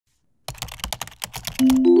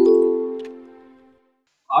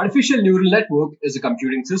Artificial neural network is a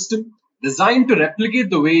computing system designed to replicate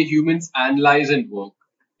the way humans analyze and work.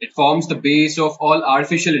 It forms the base of all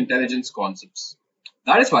artificial intelligence concepts.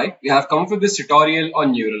 That is why we have come up with this tutorial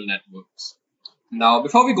on neural networks. Now,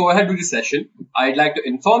 before we go ahead with the session, I'd like to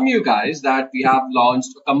inform you guys that we have launched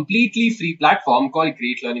a completely free platform called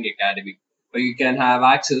Great Learning Academy, where you can have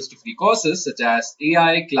access to free courses such as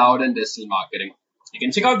AI, cloud, and digital marketing. You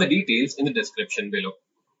can check out the details in the description below.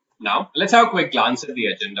 Now, let's have a quick glance at the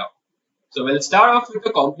agenda. So we'll start off with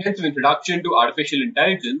a comprehensive introduction to artificial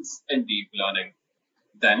intelligence and deep learning.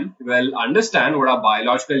 Then we'll understand what are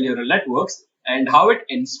biological neural networks and how it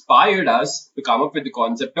inspired us to come up with the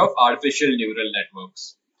concept of artificial neural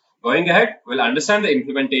networks. Going ahead, we'll understand the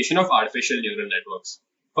implementation of artificial neural networks,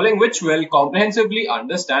 following which we'll comprehensively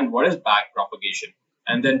understand what is backpropagation.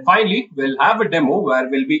 And then finally, we'll have a demo where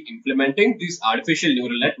we'll be implementing these artificial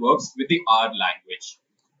neural networks with the R language.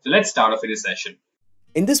 So let's start off with this session.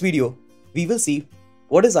 In this video, we will see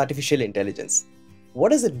what is artificial intelligence, what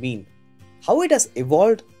does it mean, how it has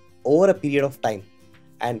evolved over a period of time,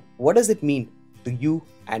 and what does it mean to you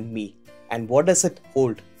and me, and what does it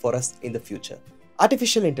hold for us in the future.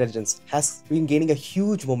 Artificial intelligence has been gaining a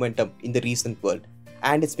huge momentum in the recent world,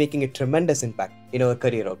 and it's making a tremendous impact in our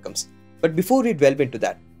career outcomes. But before we delve into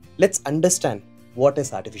that, let's understand what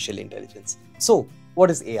is artificial intelligence. So,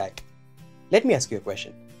 what is AI? Let me ask you a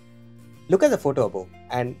question. Look at the photo above,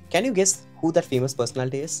 and can you guess who that famous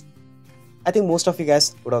personality is? I think most of you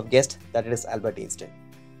guys would have guessed that it is Albert Einstein.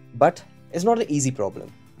 But it's not an easy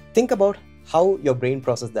problem. Think about how your brain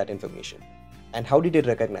processed that information, and how did it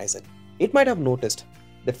recognize it? It might have noticed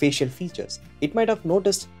the facial features. It might have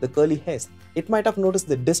noticed the curly hairs. It might have noticed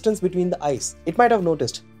the distance between the eyes. It might have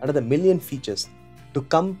noticed another million features to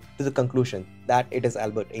come to the conclusion that it is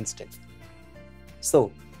Albert Einstein.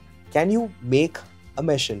 So, can you make a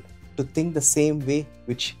machine to think the same way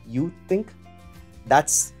which you think?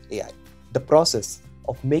 That's AI. The process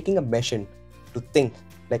of making a machine to think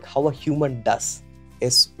like how a human does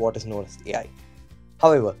is what is known as AI.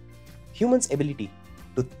 However, humans' ability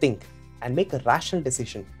to think and make a rational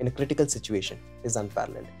decision in a critical situation is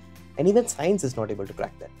unparalleled, and even science is not able to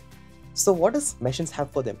crack that. So what does machines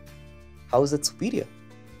have for them? How is it superior?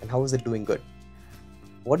 And how is it doing good?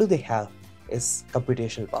 What do they have is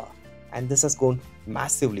computational power, and this has grown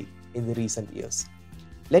massively in the recent years.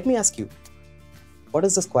 Let me ask you, what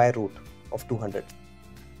is the square root of 200?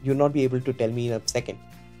 You'll not be able to tell me in a second,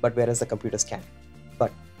 but whereas the computers can.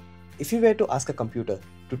 But if you were to ask a computer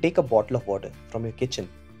to take a bottle of water from your kitchen,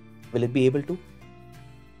 will it be able to?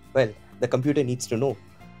 Well, the computer needs to know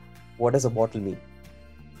what does a bottle mean,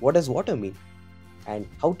 what does water mean, and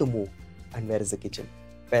how to move, and where is the kitchen.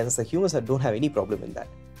 Whereas the humans don't have any problem in that.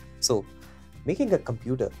 So, making a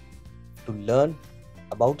computer to learn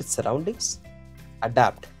about its surroundings,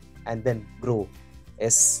 adapt, and then grow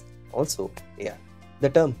is also AI. The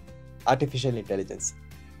term artificial intelligence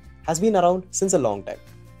has been around since a long time.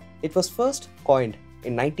 It was first coined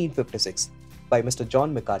in 1956 by Mr.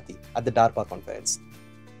 John McCarthy at the DARPA conference.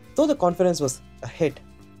 Though the conference was a hit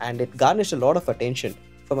and it garnished a lot of attention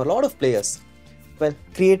from a lot of players, well,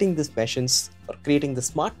 creating these machines or creating the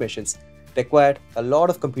smart machines required a lot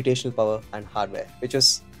of computational power and hardware, which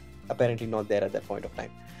was apparently not there at that point of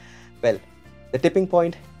time. Well, the tipping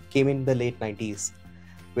point came in the late 90s,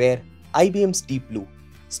 where IBM's Deep Blue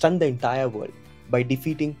stunned the entire world by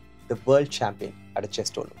defeating the world champion at a chess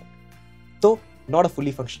tournament. Though not a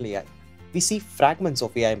fully functional AI, we see fragments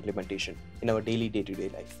of AI implementation in our daily day-to-day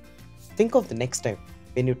life. Think of the next time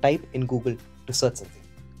when you type in Google to search something.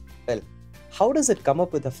 Well, how does it come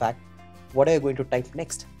up with the fact, what are you going to type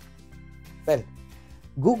next? Well,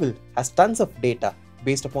 Google has tons of data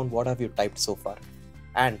based upon what have you typed so far,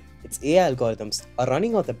 and its AI algorithms are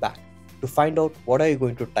running on the back to find out what are you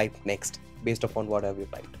going to type next based upon what have you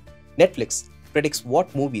typed. Netflix predicts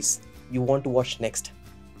what movies you want to watch next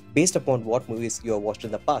based upon what movies you have watched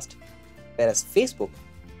in the past, whereas Facebook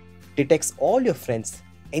detects all your friends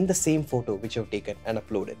in the same photo which you have taken and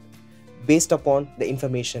uploaded based upon the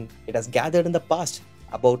information it has gathered in the past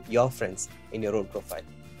about your friends in your own profile.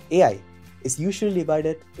 AI is usually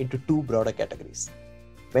divided into two broader categories: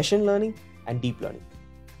 machine learning and deep learning.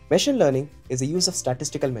 Machine learning is the use of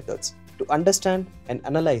statistical methods to understand and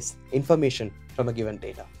analyze information from a given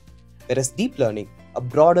data, whereas deep learning, a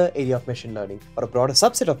broader area of machine learning or a broader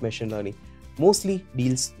subset of machine learning, mostly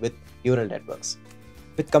deals with neural networks.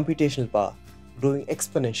 With computational power growing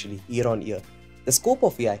exponentially year on year, the scope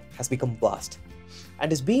of AI has become vast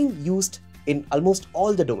and is being used in almost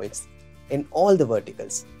all the domains, in all the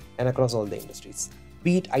verticals, and across all the industries.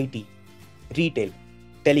 Be it IT, retail,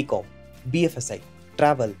 telecom, BFSI,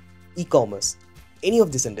 travel, e-commerce, any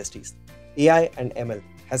of these industries. AI and ML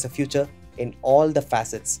has a future in all the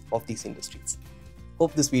facets of these industries.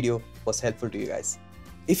 Hope this video was helpful to you guys.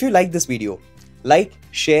 If you like this video, like,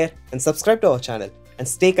 share, and subscribe to our channel and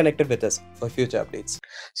stay connected with us for future updates.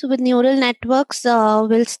 So with neural networks,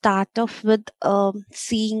 we'll start off with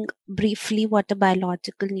seeing briefly what a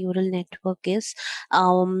biological neural network is.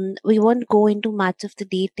 We won't go into much of the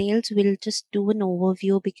details. We'll just do an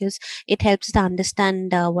overview because it helps to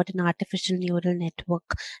understand what an artificial neural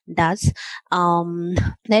network does.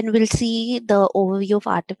 Then we'll see the overview of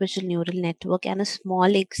artificial neural network and a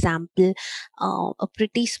small example, a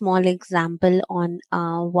pretty small example on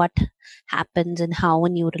what happens and how a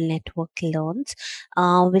neural network learns.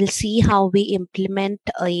 We'll see how we implement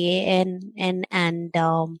and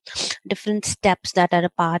different steps that are a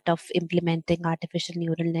part of implementing artificial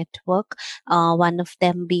neural network. One of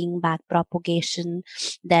them being backpropagation,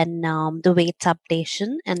 then the weights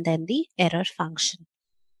updation, and then the error function.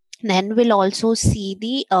 Then we'll also see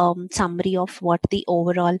the summary of what the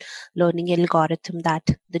overall learning algorithm that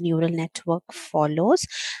the neural network follows.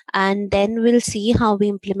 And then we'll see how we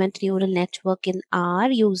implement neural network in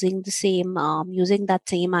R using the same, using that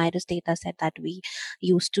same iris data set that we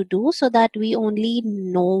used to do, so that we only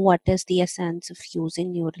know what is the essence of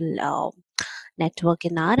using neural network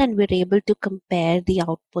in R, and we're able to compare the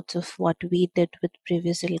outputs of what we did with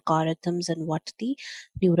previous algorithms and what the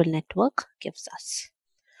neural network gives us.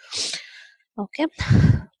 Okay.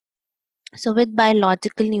 So with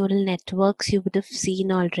biological neural networks, you would have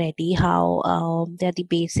seen already how they're the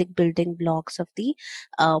basic building blocks of the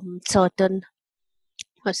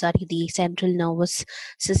the central nervous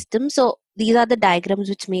system. So these are the diagrams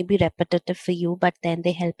which may be repetitive for you, but then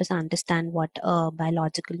they help us understand what a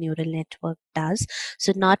biological neural network does.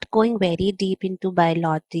 So not going very deep into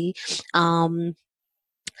biology.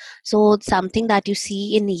 So something that you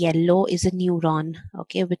see in yellow is a neuron,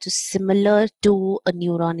 okay, which is similar to a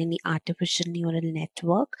neuron in the artificial neural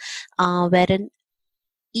network, wherein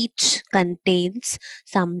each contains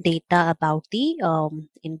some data about the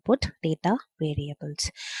input data variables.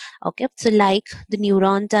 Okay, so like the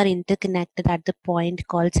neurons are interconnected at the point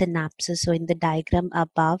called synapses. So in the diagram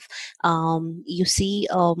above, you see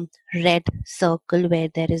red circle where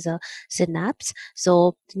there is a synapse.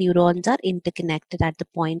 So neurons are interconnected at the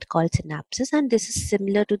point called synapses, and this is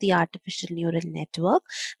similar to the artificial neural network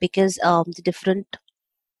because the different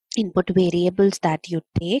input variables that you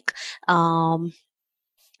take,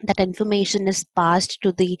 that information is passed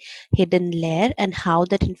to the hidden layer, and how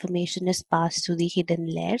that information is passed to the hidden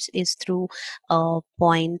layers is through a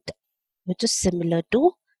point which is similar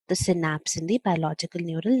to the synapse in the biological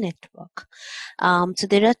neural network. So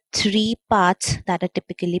there are three parts that are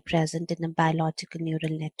typically present in a biological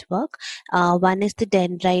neural network. One is the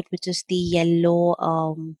dendrite, which is the yellow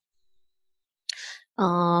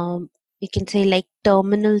we can say like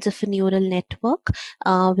terminals of a neural network,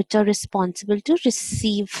 which are responsible to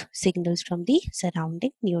receive signals from the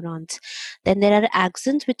surrounding neurons. Then there are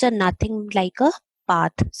axons, which are nothing like a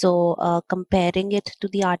path. So comparing it to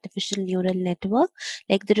the artificial neural network,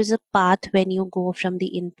 like there is a path when you go from the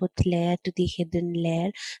input layer to the hidden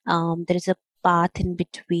layer. There is a path in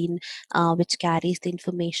between which carries the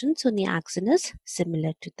information. So the axon is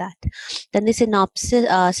similar to that. Then the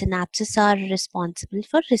synapses are responsible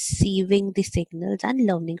for receiving the signals and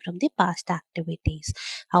learning from the past activities.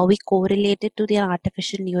 How we correlate it to the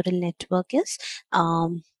artificial neural network is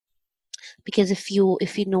because if you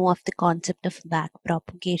know of the concept of back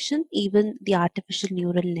propagation, even the artificial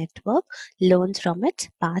neural network learns from its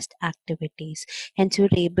past activities. Hence, you're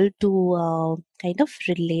able to kind of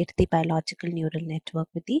relate the biological neural network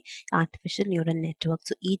with the artificial neural network.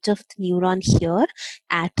 So each of the neuron here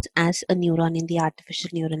acts as a neuron in the artificial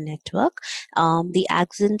neural network. The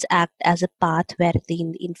axons act as a path where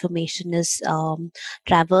the information is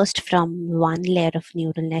traversed from one layer of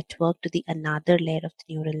neural network to the another layer of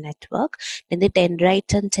the neural network. Then the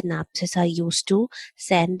dendrites and synapses are used to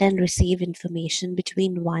send and receive information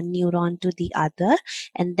between one neuron to the other,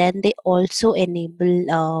 and then they also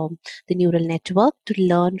enable the neural network to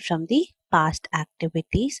learn from the past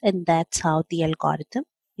activities, and that's how the algorithm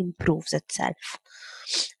improves itself.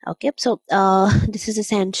 Okay, so this is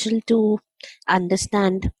essential to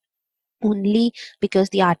understand only because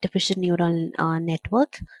the artificial neural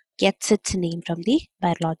network gets its name from the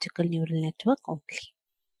biological neural network only.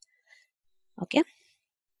 Okay.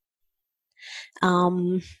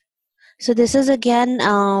 So this is again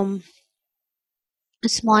a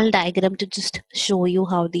small diagram to just show you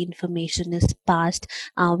how the information is passed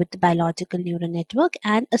with the biological neural network,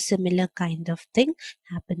 and a similar kind of thing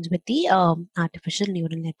happens with the artificial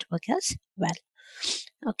neural network as well.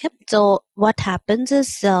 Okay, so what happens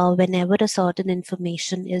is whenever a certain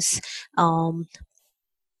information is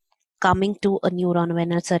coming to a neuron,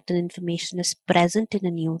 when a certain information is present in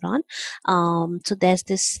a neuron, so there's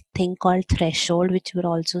this thing called threshold, which we're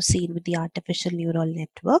also seen with the artificial neural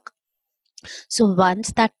network. So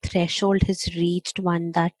once that threshold is reached,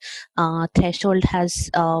 one that threshold has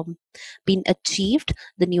been achieved,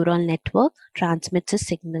 the neural network transmits a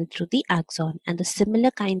signal through the axon. And the similar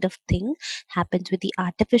kind of thing happens with the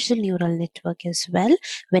artificial neural network as well.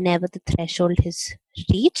 Whenever the threshold is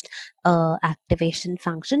reached, activation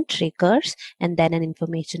function triggers, and then an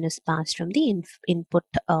information is passed from the input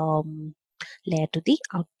layer to the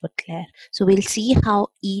output layer. So we'll see how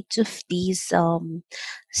each of these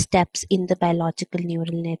steps in the biological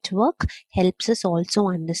neural network helps us also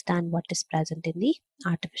understand what is present in the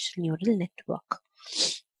artificial neural network.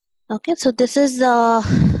 Okay, so this is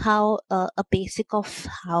how a basic of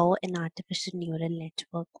how an artificial neural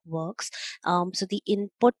network works. So the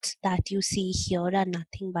inputs that you see here are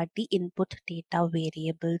nothing but the input data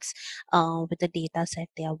variables with the data set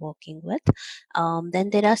they are working with. Then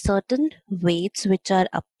there are certain weights which are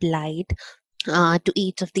applied to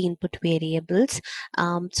each of the input variables.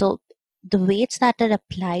 So the weights that are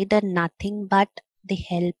applied are nothing but they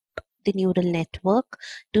help the neural network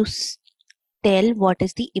to tell what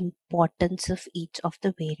is the importance of each of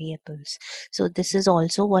the variables. So this is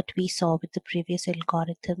also what we saw with the previous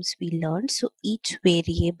algorithms we learned. So each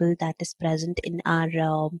variable that is present in our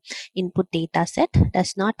input data set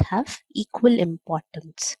does not have equal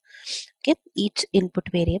importance. Okay, each input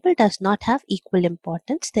variable does not have equal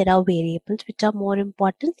importance. There are variables which are more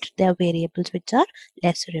important, there are variables which are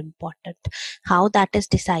lesser important. How that is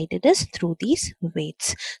decided is through these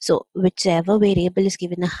weights. So whichever variable is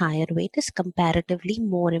given a higher weight is comparatively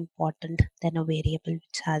more important than a variable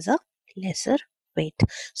which has a lesser weight.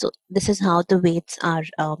 So this is how the weights are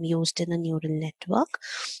used in a neural network.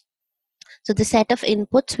 So the set of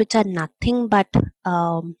inputs which are nothing but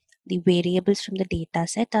the variables from the data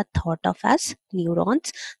set are thought of as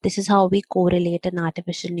neurons. This is how we correlate an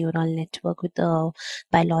artificial neural network with a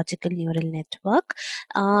biological neural network.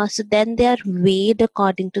 So then they are weighed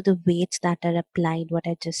according to the weights that are applied, what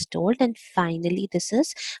I just told. And finally, this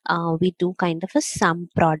is we do kind of a sum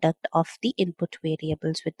product of the input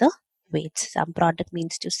variables with the weights. Sum product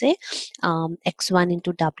means to say x1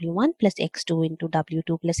 into w1 plus x2 into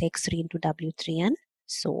w2 plus x3 into w3 and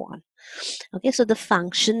so on. Okay, so the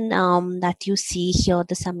function that you see here,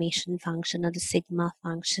 the summation function or the sigma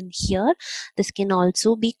function here, this can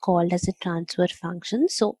also be called as a transfer function.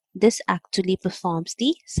 So this actually performs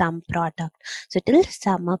the sum product. So it will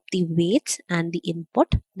sum up the weights and the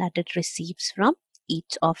input that it receives from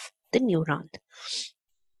each of the neurons.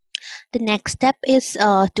 The next step is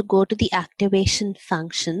to go to the activation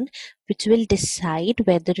function, which will decide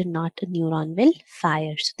whether or not a neuron will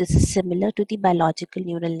fire. So this is similar to the biological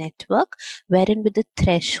neural network, wherein with the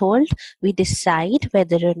threshold, we decide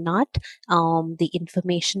whether or not the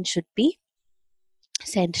information should be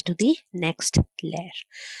sent to the next layer.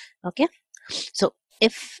 Okay, so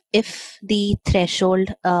if the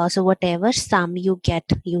threshold, so whatever sum you get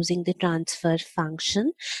using the transfer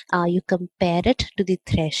function, you compare it to the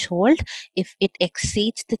threshold. If it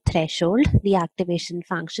exceeds the threshold, the activation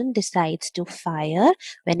function decides to fire.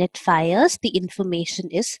 When it fires, the information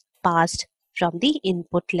is passed from the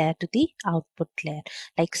input layer to the output layer,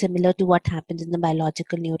 like similar to what happens in the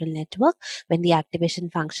biological neural network. When the activation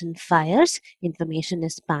function fires, information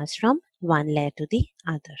is passed from one layer to the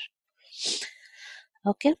other.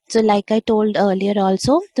 Okay, so like I told earlier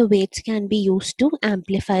also, the weights can be used to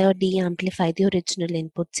amplify or de-amplify the original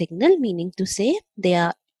input signal, meaning to say they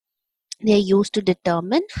are used to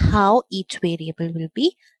determine how each variable will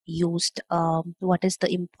be used, what is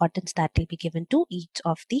the importance that will be given to each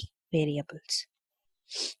of the variables.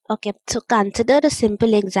 Okay, so consider a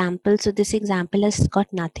simple example. So this example has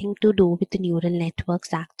got nothing to do with the neural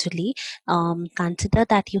networks actually. Consider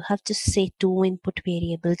that you have just say two input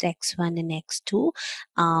variables x1 and x2.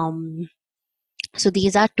 So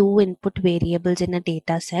these are two input variables in a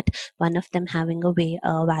data set, one of them having a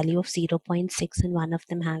value of 0.6 and one of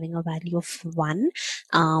them having a value of 1.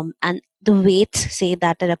 And the weights say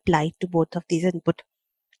that are applied to both of these input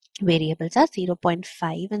variables are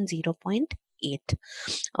 0.5 and 0.8.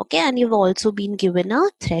 Okay, and you've also been given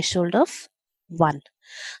a threshold of 1.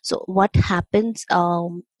 So what happens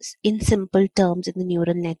in simple terms in the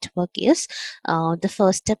neural network is the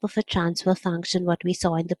first step of a transfer function, what we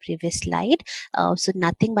saw in the previous slide. So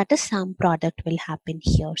nothing but a sum product will happen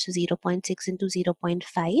here. So 0.6 into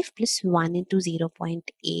 0.5 plus 1 into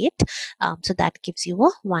 0.8. So that gives you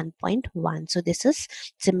a 1.1. So this is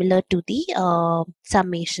similar to the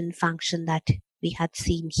summation function that we had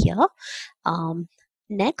seen here.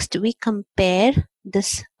 Next, we compare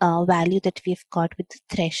this value that we've got with the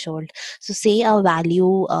threshold. So say our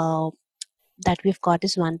value that we've got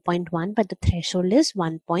is 1.1, but the threshold is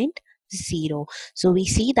 1.0. So we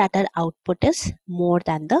see that our output is more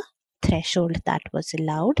than the threshold that was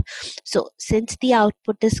allowed. So since the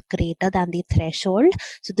output is greater than the threshold,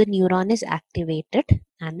 so the neuron is activated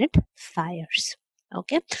and it fires.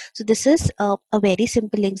 Okay, so this is a very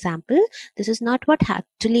simple example. This is not what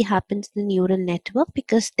actually happens in the neural network,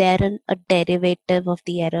 because there a derivative of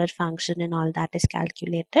the error function and all that is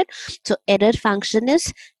calculated. So error function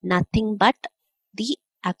is nothing but the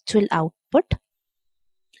actual output,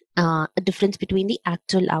 a difference between the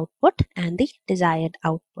actual output and the desired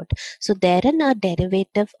output. So therein a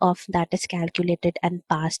derivative of that is calculated and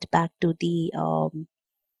passed back to the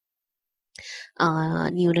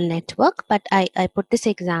neural network. But I put this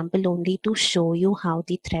example only to show you how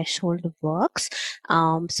the threshold works.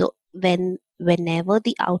 So whenever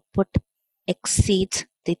the output exceeds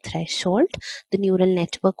the threshold, the neural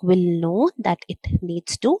network will know that it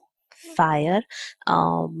needs to fire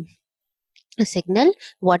a signal.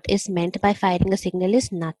 What is meant by firing a signal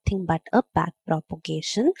is nothing but a back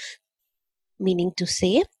propagation, meaning to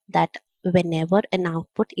say that whenever an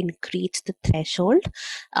output increases the threshold,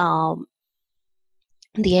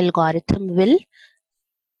 the algorithm will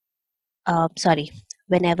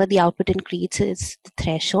whenever the output increases the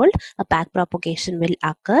threshold, a back propagation will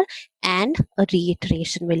occur and a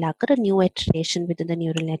reiteration will occur. A new iteration within the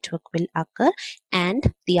neural network will occur,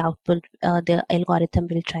 and the output, the algorithm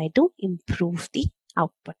will try to improve the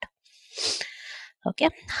output. Okay.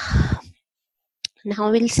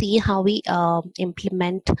 Now we'll see how we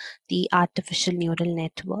implement the artificial neural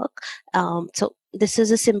network. So this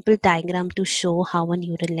is a simple diagram to show how a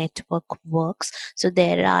neural network works. So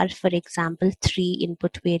there are, for example, 3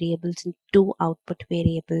 input variables and 2 output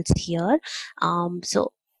variables here.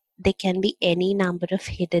 So there can be any number of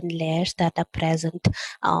hidden layers that are present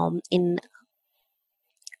in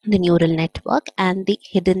the neural network, and the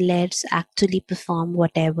hidden layers actually perform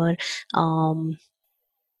whatever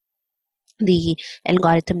the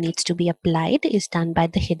algorithm needs to be applied is done by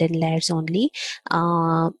the hidden layers only.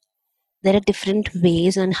 There are different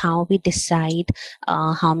ways on how we decide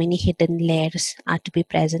how many hidden layers are to be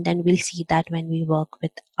present, and we'll see that when we work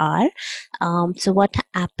with R. So what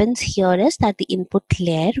happens here is that the input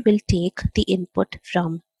layer will take the input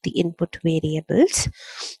from the input variables.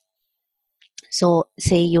 So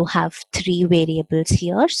say you have 3 variables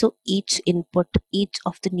here. So each input, each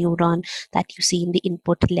of the neuron that you see in the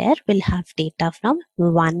input layer will have data from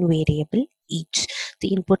 1 variable each. The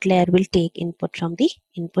input layer will take input from the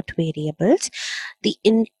input variables. The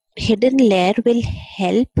hidden layer will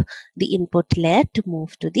help the input layer to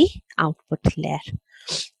move to the output layer.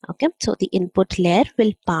 Okay, so the input layer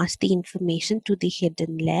will pass the information to the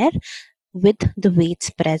hidden layer with the weights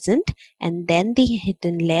present, and then the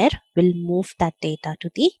hidden layer will move that data to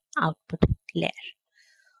the output layer.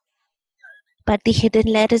 But the hidden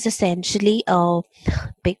layer is essentially a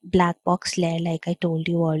big black box layer, like I told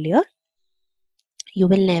you earlier. You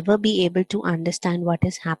will never be able to understand what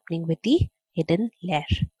is happening with the hidden layer.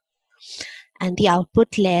 And the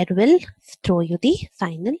output layer will throw you the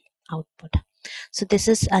final output. So this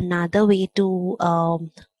is another way to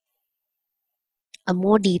a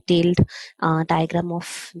more detailed diagram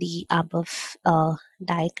of the above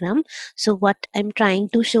diagram. So what I'm trying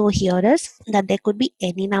to show here is that there could be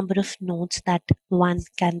any number of nodes that one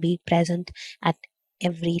can be present at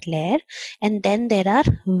every layer, and then there are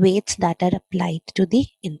weights that are applied to the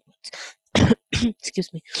inputs.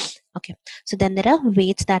 Excuse me. Okay, so then there are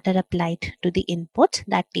weights that are applied to the inputs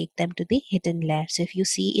that take them to the hidden layer. So if you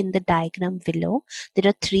see in the diagram below, there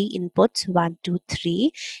are 3 inputs, 1, 2,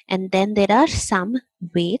 3, and then there are some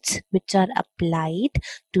weights which are applied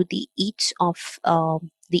to the each of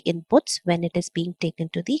the inputs when it is being taken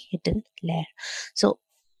to the hidden layer. So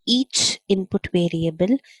each input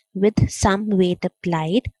variable with some weight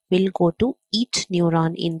applied will go to each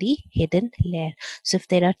neuron in the hidden layer. So if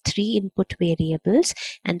there are 3 input variables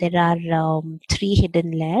and there are 3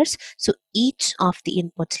 hidden layers, so each of the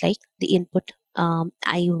inputs, like the input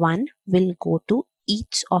I1 will go to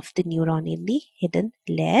each of the neuron in the hidden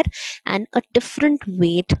layer, and a different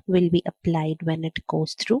weight will be applied when it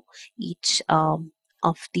goes through each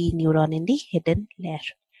of the neuron in the hidden layer.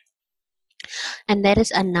 And there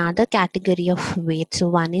is another category of weights. So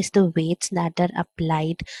one is the weights that are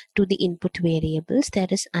applied to the input variables. There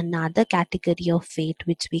is another category of weight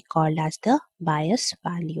which we call as the bias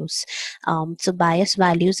values. So bias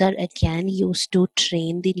values are again used to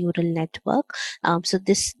train the neural network. So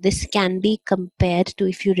this can be compared to,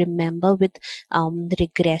 if you remember, with the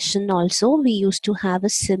regression also. We used to have a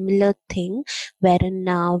similar thing wherein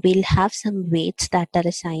we'll have some weights that are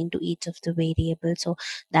assigned to each of the variables. So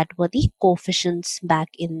that were the coefficients back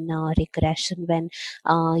in regression, when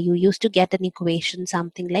you used to get an equation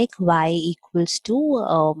something like y equals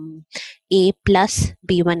to a plus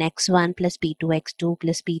b1x1 plus b2x2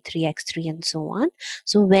 plus b3x3 and so on.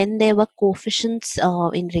 So when there were coefficients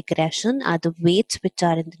in regression are the weights which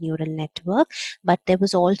are in the neural network, but there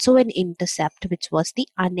was also an intercept which was the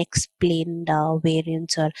unexplained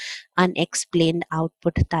variance or unexplained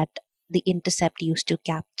output that the intercept used to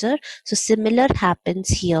capture. So similar happens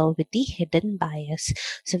here with the hidden bias.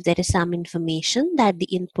 So if there is some information that the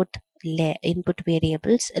input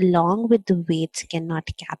variables along with the weights cannot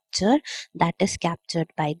capture, that is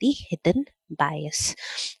captured by the hidden bias.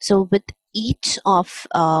 So with each of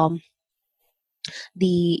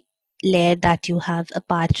the layer that you have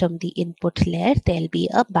apart from the input layer, there'll be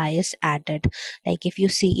a bias added. Like if you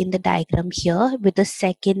see in the diagram here, with the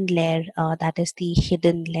second layer, that is the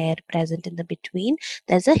hidden layer present in the between,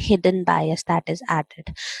 there's a hidden bias that is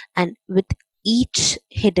added. And with each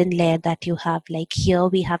hidden layer that you have, like here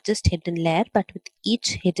we have just hidden layer, but with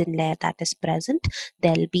each hidden layer that is present,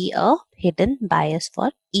 there'll be a hidden bias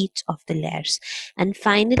for each of the layers. And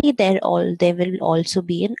finally, there will also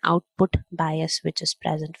be an output bias which is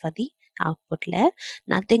present for the output layer,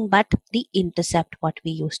 nothing but the intercept what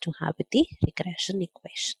we used to have with the regression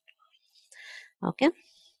equation. Okay,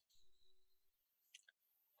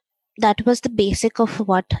 that was the basic of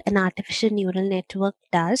what an artificial neural network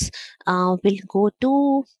does. We'll go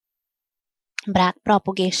to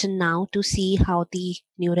backpropagation now to see how the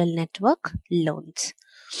neural network learns.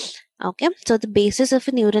 Okay, so the basis of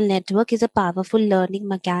a neural network is a powerful learning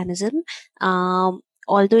mechanism.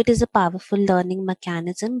 Although it is a powerful learning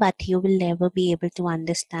mechanism, but you will never be able to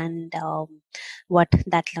understand what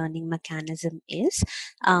that learning mechanism is.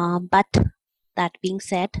 But that being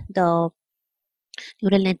said, the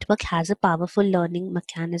neural network has a powerful learning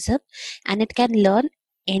mechanism, and it can learn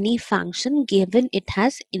any function given it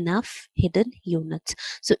has enough hidden units.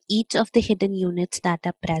 So each of the hidden units that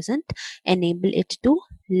are present enable it to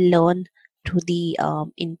learn to the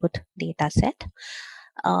input data set.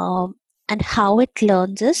 And how it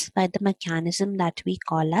learns is by the mechanism that we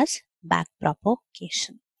call as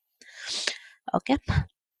backpropagation. Okay.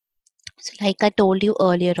 So like I told you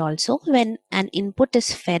earlier also, when an input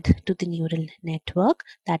is fed to the neural network,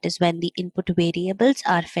 that is when the input variables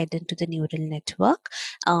are fed into the neural network,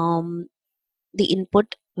 the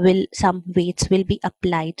input some weights will be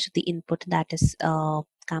applied to the input that is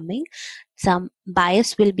coming. Some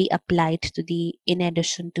bias will be applied to the, in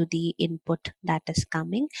addition to the input that is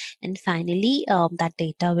coming, and finally that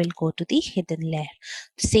data will go to the hidden layer.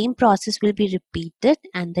 The same process will be repeated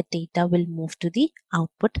and the data will move to the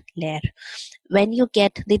output layer. When you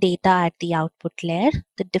get the data at the output layer,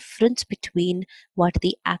 the difference between what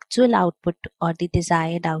the actual output or the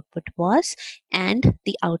desired output was and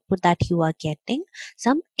the output that you are getting,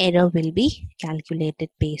 some error will be calculated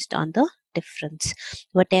based on the difference.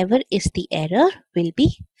 Whatever is the error will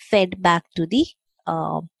be fed back to the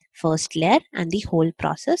first layer, and the whole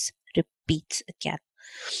process repeats again.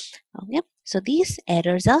 Okay, so these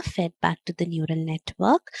errors are fed back to the neural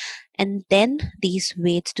network, and then these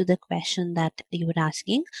weights, to the question that you were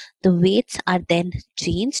asking, the weights are then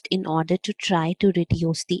changed in order to try to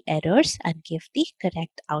reduce the errors and give the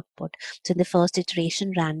correct output. So in the first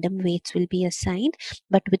iteration, random weights will be assigned,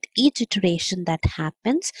 but with each iteration that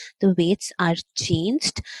happens, the weights are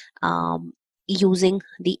changed using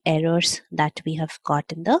the errors that we have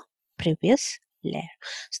got in the previous layer.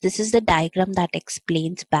 So this is the diagram that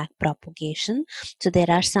explains backpropagation. So there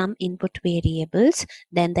are some input variables,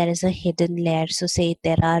 then there is a hidden layer. So say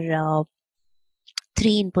there are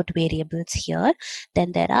 3 input variables here,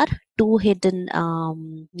 then there are 2 hidden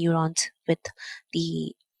neurons with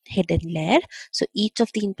the hidden layer. So each of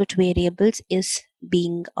the input variables is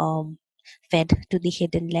being fed to the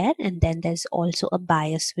hidden layer, and then there's also a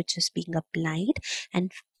bias which is being applied,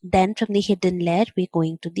 and then from the hidden layer, we're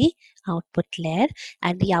going to the output layer.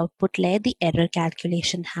 At the output layer, the error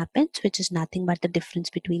calculation happens, which is nothing but the difference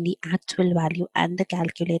between the actual value and the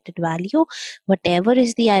calculated value. Whatever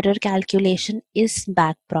is the error calculation is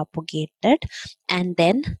back propagated, and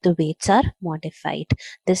then the weights are modified.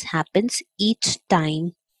 This happens each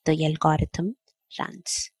time the algorithm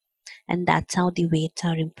runs. And that's how the weights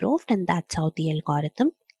are improved, and that's how the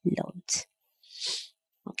algorithm learns.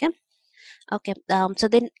 Okay. Okay. So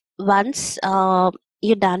then once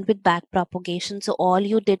you're done with back propagation, so all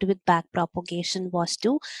you did with back propagation was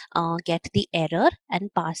to get the error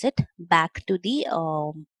and pass it back to the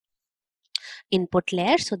input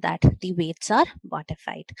layer so that the weights are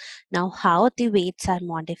modified. Now, how the weights are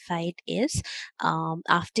modified is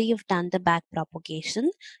after you've done the back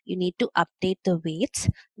propagation, you need to update the weights.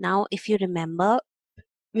 Now, if you remember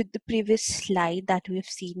with the previous slide that we've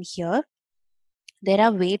seen here, there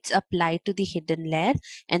are weights applied to the hidden layer,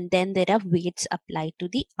 and then there are weights applied to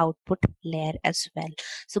the output layer as well.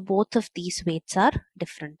 So both of these weights are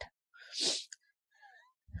different.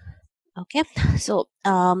 Okay, so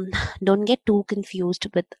don't get too confused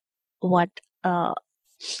with what the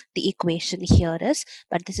equation here is,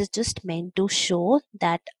 but this is just meant to show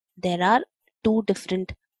that there are two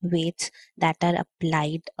different weights that are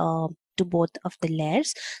applied to both of the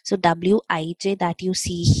layers. So Wij that you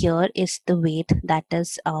see here is the weight that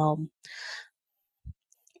is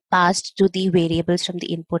passed to the variables from the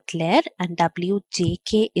input layer, and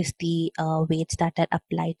Wjk is the weights that are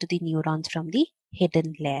applied to the neurons from the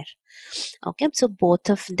hidden layer. Okay, so both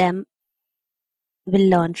of them will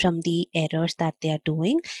learn from the errors that they are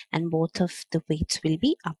doing, and both of the weights will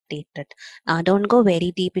be updated. Don't go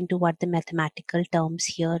very deep into what the mathematical terms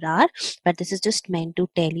here are, but this is just meant to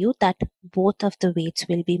tell you that both of the weights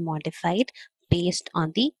will be modified based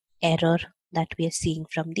on the error that we are seeing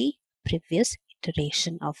from the previous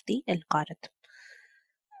iteration of the algorithm.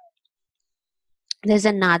 There's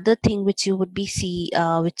another thing which you would be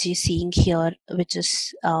which you're seeing here, which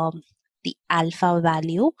is the alpha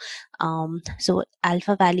value. So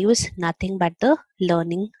alpha value is nothing but the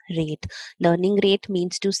learning rate. Learning rate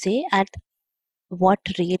means to say at what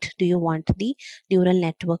rate do you want the neural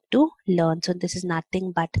network to learn. So this is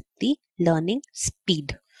nothing but the learning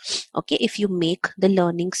speed. Okay, if you make the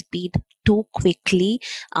learning speed too quickly,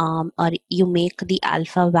 or you make the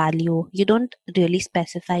alpha value, you don't really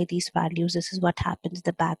specify these values, this is what happens in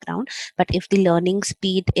the background. But if the learning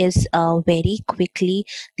speed is very quickly,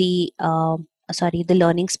 the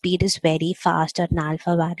learning speed is very fast and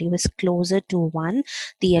alpha value is closer to 1,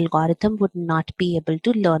 the algorithm would not be able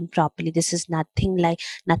to learn properly. This is nothing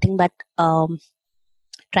but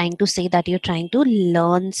trying to say that you're trying to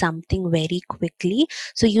learn something very quickly,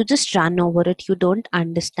 so you just run over it, you don't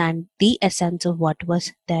understand the essence of what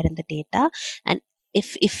was there in the data. And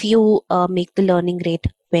if you make the learning rate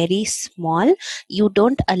very small, you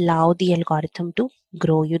don't allow the algorithm to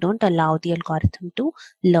grow, you don't allow the algorithm to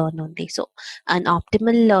learn only. So an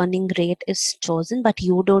optimal learning rate is chosen, but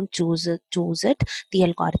you don't choose it, the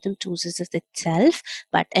algorithm chooses it itself.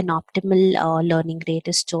 But an optimal learning rate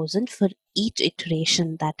is chosen for each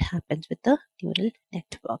iteration that happens with the neural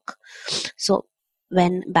network. So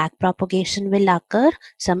when backpropagation will occur,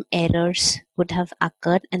 some errors would have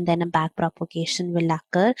occurred, and then a backpropagation will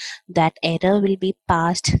occur. That error will be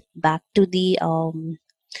passed back to the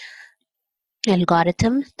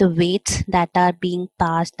algorithm. The weights that are being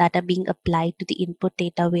applied to the input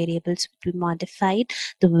data variables will be modified.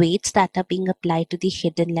 The weights that are being applied to the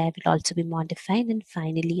hidden layer will also be modified, and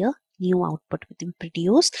finally a new output will be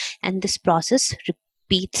produced. And this process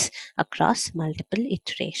repeats across multiple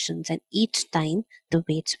iterations, and each time the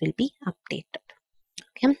weights will be updated.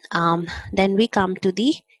 Okay. Then we come to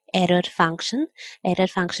the error function. Error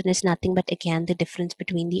function is nothing but again the difference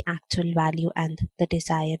between the actual value and the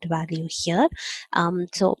desired value here.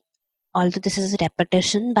 So although this is a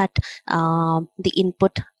repetition, but the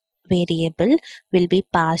input variable will be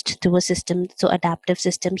passed to a system. So adaptive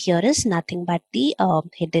system here is nothing but the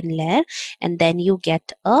hidden layer, and then you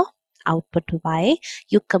get a output y.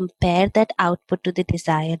 You compare that output to the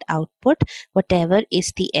desired output. Whatever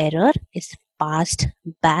is the error is passed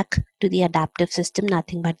back to the adaptive system,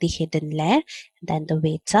 nothing but the hidden layer. Then the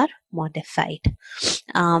weights are modified.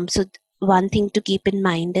 So one thing to keep in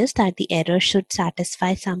mind is that the error should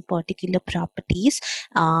satisfy some particular properties.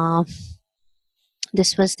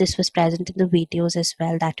 This was present in the videos as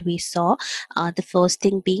well that we saw. The first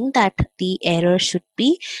thing being that the error should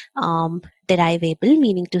be derivable,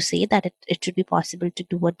 meaning to say that it should be possible to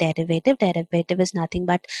do a derivative. Derivative is nothing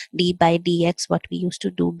but d by dx, what we used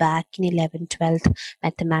to do back in 11th 12th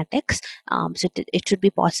mathematics. So it should be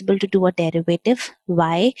possible to do a derivative.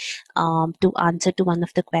 Why? To answer to one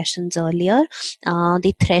of the questions earlier,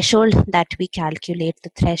 the threshold that we calculate,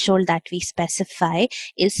 the threshold that we specify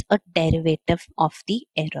is a derivative of the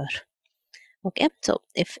error. Okay, so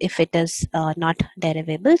if it is not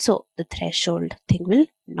derivable, so the threshold thing will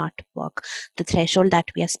not work. The threshold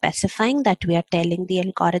that we are specifying, that we are telling the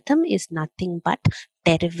algorithm, is nothing but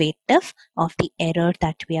derivative of the error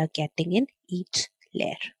that we are getting in each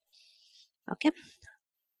layer. Okay.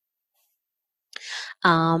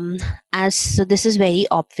 So this is very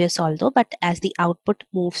obvious although, but as the output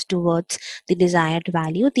moves towards the desired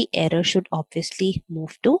value, the error should obviously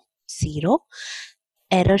move to 0.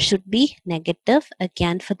 Error should be negative,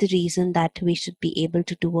 again for the reason that we should be able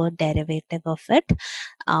to do a derivative of it.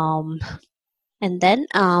 And then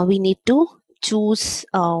we need to choose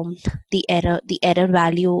the error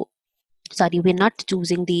value. Sorry, we're not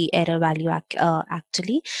choosing the error value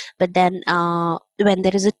actually, but then when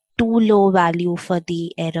there is a too low value for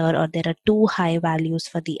the error, or there are too high values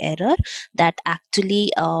for the error, that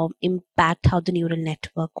actually impact how the neural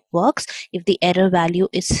network works. If the error value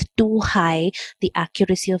is too high, the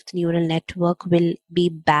accuracy of the neural network will be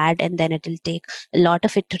bad, and then it will take a lot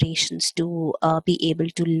of iterations to be able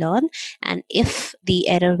to learn. And if the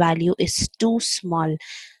error value is too small,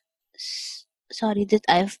 sorry, that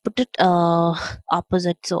I've put it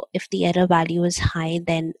opposite. So if the error value is high,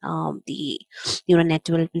 then the neural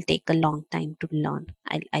network will take a long time to learn.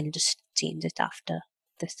 I'll just change it after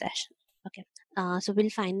this session. Okay. So we'll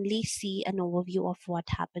finally see an overview of what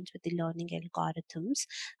happens with the learning algorithms.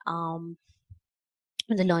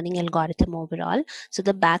 The learning algorithm overall. So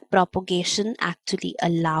the backpropagation actually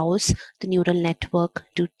allows the neural network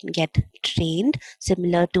to get trained,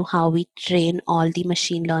 similar to how we train all the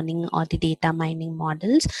machine learning or the data mining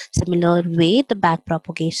models. Similar way, the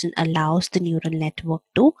backpropagation allows the neural network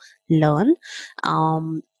to learn.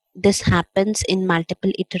 This happens in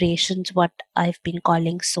multiple iterations, what I've been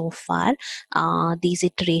calling so far. These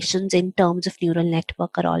iterations in terms of neural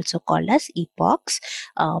network are also called as epochs.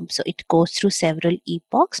 So it goes through several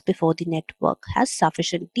epochs before the network has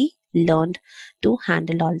sufficiently learned to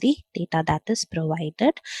handle all the data that is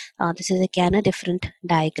provided. This is again a different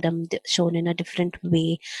diagram shown in a different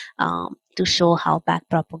way to show how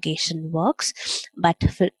backpropagation works. But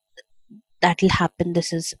that will happen.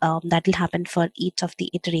 This is that will happen for each of the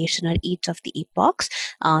iteration or each of the epochs.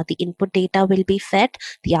 The input data will be fed,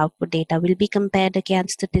 the output data will be compared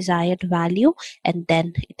against the desired value, and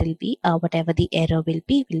then it will be whatever the error will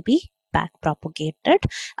be back propagated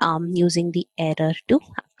using the error to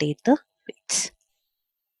update the weights.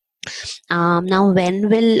 Now when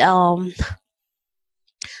will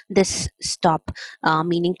this stop?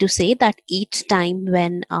 Meaning to say that each time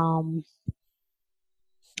when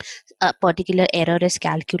a particular error is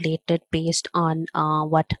calculated based on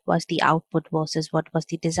what was the output versus what was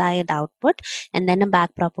the desired output, and then a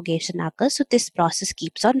back propagation occurs. So this process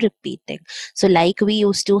keeps on repeating. So like we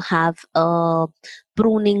used to have a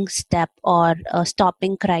pruning step or a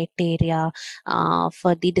stopping criteria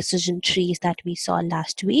for the decision trees that we saw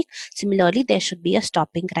last week, similarly there should be a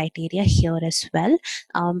stopping criteria here as well.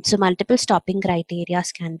 So multiple stopping criteria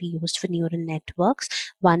can be used for neural networks,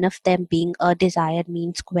 one of them being a desired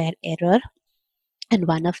mean square error, and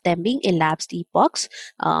one of them being elapsed epochs.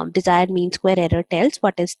 Desired mean square error tells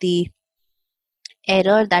what is the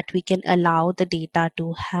error that we can allow the data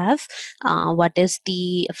to have, what is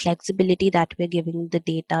the flexibility that we're giving the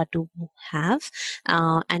data to have,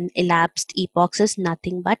 and elapsed epochs is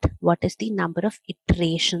nothing but what is the number of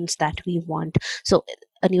iterations that we want. So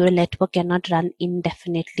a neural network cannot run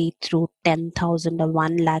indefinitely through 10,000 or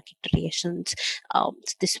 1 lakh iterations.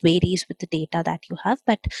 This varies with the data that you have,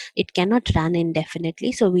 but it cannot run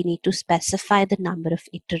indefinitely. So we need to specify the number of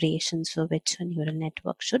iterations for which a neural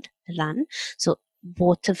network should run. So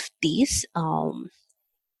both of these are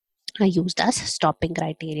used as stopping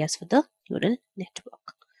criteria for the neural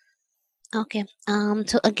network. Okay,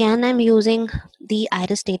 so again, I'm using the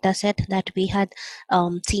iris data set that we had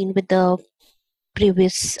seen with the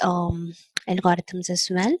previous algorithms as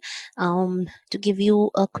well. To give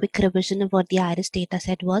you a quick revision of what the iris data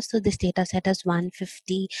set was. So this data set has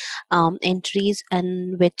 150 entries,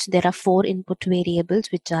 in which there are 4 input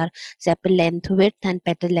variables, which are sepal length, width, and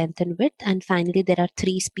petal length and width. And finally, there are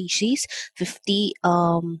 3 species, 50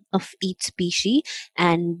 of each species.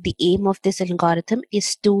 And the aim of this algorithm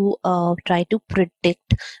is to try to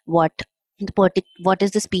predict what what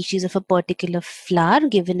is the species of a particular flower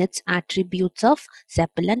given its attributes of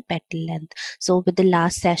sepal and petal length. So with the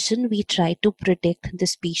last session, we tried to predict the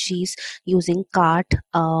species using cart,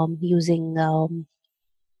 using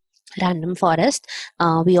random forest.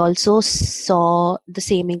 We also saw the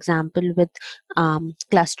same example with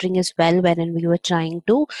clustering as well, wherein we were trying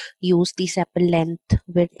to use the sepal length,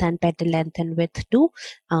 width, and petal length and width to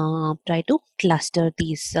try to cluster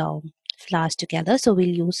these flowers together. So we'll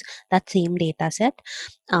use that same data set.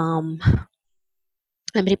 I'm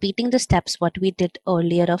repeating the steps what we did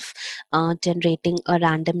earlier of generating a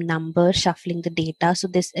random number, shuffling the data. So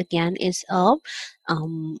this again is a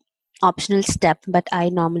optional step, but I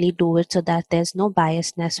normally do it so that there's no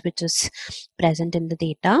biasness which is present in the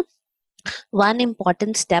data. One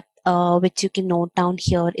important step which you can note down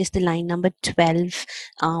here is the line number 12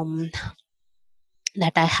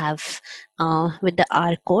 that I have with the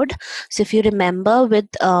R code. So if you remember with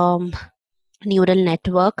neural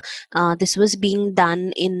network, this was being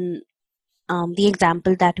done in the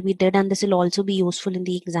example that we did, and this will also be useful in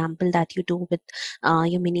the example that you do with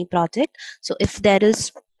your mini project. So if there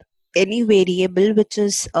is any variable which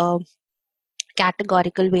is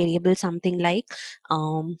categorical variable, something like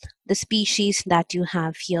the species that you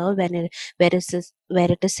have here, where it is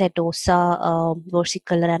setosa,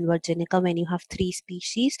 versicolor, and virginica. When you have three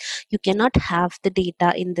species, you cannot have the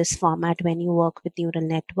data in this format when you work with neural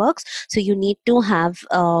networks. So you need to have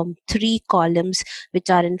three columns which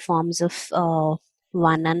are in forms of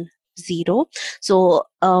 1 and 0. So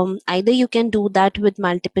either you can do that with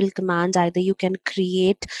multiple commands, either you can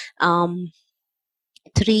create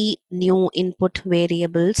three new input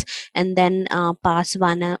variables and then pass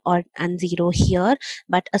 1 and 0 here.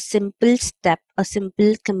 But a simple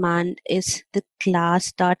command is the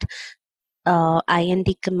class dot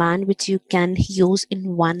ind command, which you can use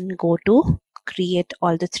in one go to create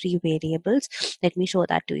all the three variables. Let me show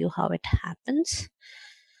that to you how it happens.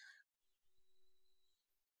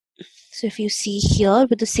 So if you see here,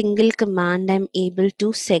 with a single command, I'm able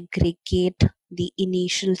to segregate the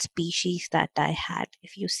initial species that I had.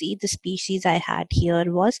 If you see, the species I had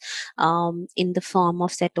here was in the form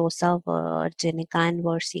of setosa, virginica, and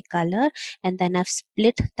versicolor, and then I've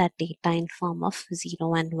split that data in form of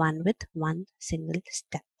 0 and 1 with one single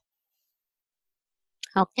step.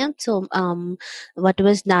 Okay, so what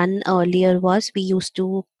was done earlier was we used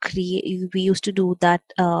to do that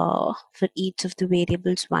for each of the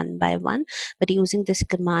variables one by one, but using this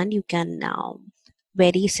command you can now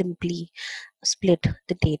very simply split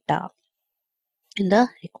the data in the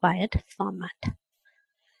required format.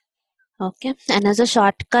 Okay, and as a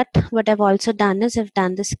shortcut, what I've also done is I've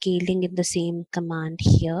done the scaling in the same command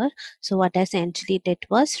here. So what I essentially did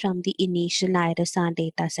was, from the initial IRSR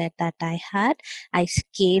data set that I had, I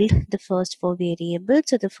scaled the first four variables.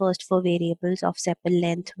 So the first four variables of sepal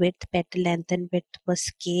length, width, petal length, and width was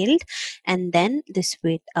scaled, and then this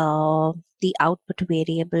width, the output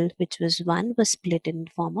variable, which was 1, was split in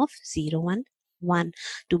form of 0 and 1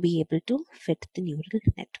 to be able to fit the neural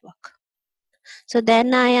network. So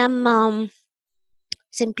then I am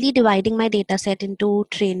simply dividing my data set into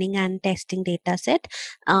training and testing data set.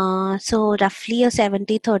 So roughly a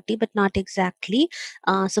 70-30, but not exactly.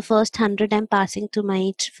 So first 100 I'm passing to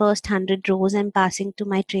my first 100 rows I'm passing to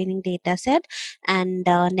my training data set, and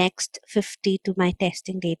next 50 to my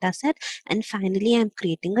testing data set, and finally I'm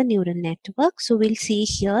creating a neural network. So we'll see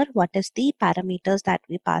here what is the parameters that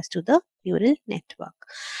we pass to the neural network.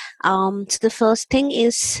 So the first thing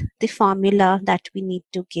is the formula that we need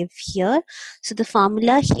to give here. So the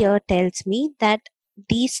formula here tells me that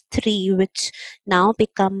these three, which now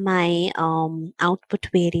become my output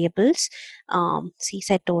variables, see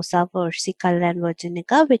setosa, versicolor, and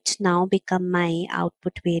virginica, which now become my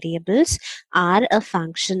output variables, are a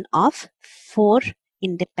function of 4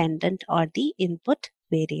 independent or the input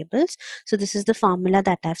variables. So this is the formula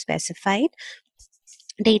that I've specified.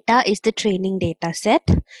 Data is the training data set.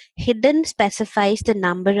 Hidden specifies the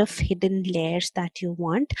number of hidden layers that you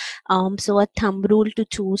want. So a thumb rule to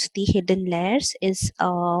choose the hidden layers is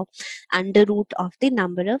under root of the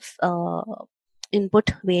number of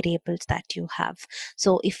input variables that you have.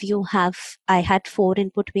 So if you have, I had 4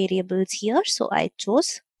 input variables here, so I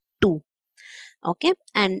chose 2. Okay,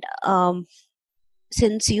 and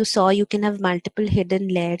since you saw you can have multiple hidden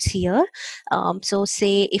layers here, so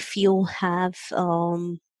say if you have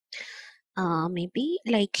maybe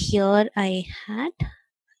like here I had,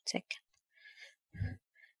 one second,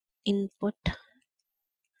 input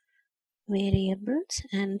variables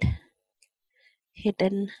and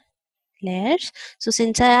hidden layers. So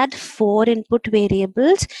since I had 4 input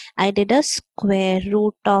variables, I did a square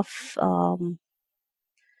root of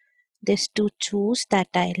this to choose that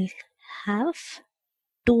I'll have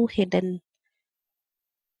two hidden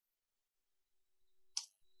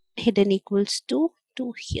equals to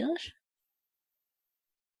 2 here.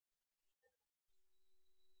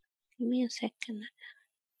 Give me a second.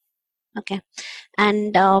 Okay.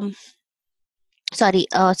 And sorry,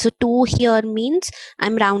 so 2 here means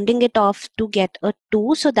I'm rounding it off to get a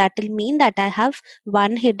 2. So that will mean that I have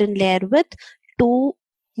one hidden layer with 2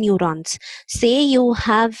 neurons. Say you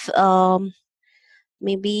have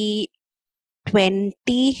maybe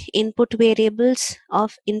 20 input variables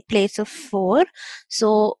of in place of 4.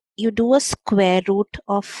 So you do a square root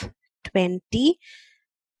of 20,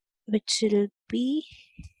 which will be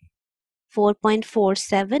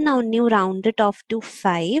 4.47. Now you round it off to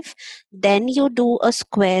 5. Then you do a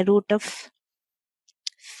square root of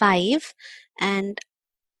 5, and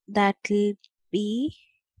that will be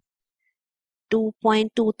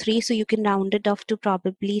 2.23. So you can round it off to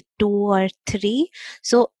probably 2 or 3.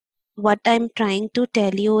 So what I'm trying to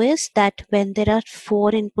tell you is that when there are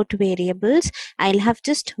 4 input variables, I'll have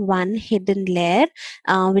just one hidden layer,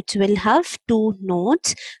 which will have 2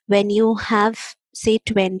 nodes. When you have say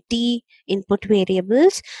 20 input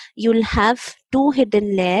variables, you'll have 2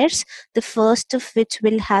 hidden layers, the first of which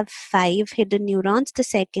will have 5 hidden neurons, the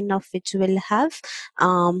second of which will have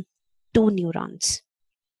 2 neurons.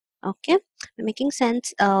 Okay, making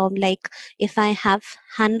sense? Like if I have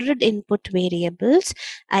 100 input variables,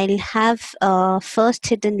 I'll have first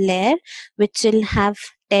hidden layer which will have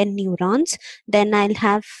 10 neurons. Then I'll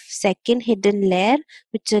have second hidden layer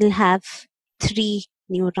which will have 3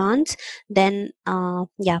 neurons. Then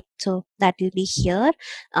yeah, so that will be here.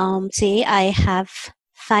 Say I have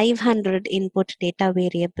 500 input data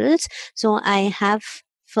variables, so I have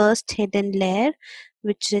first hidden layer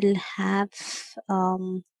which will have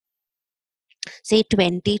say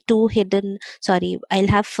 22 hidden, sorry, I'll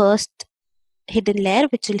have first hidden layer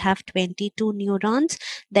which will have 22 neurons.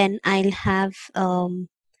 Then I'll have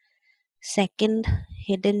second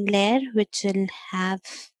hidden layer which will have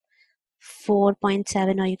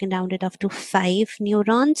 4.7, or you can round it off to 5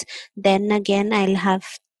 neurons. Then again I'll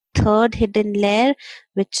have third hidden layer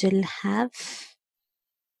which will have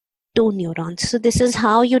 2 neurons. So this is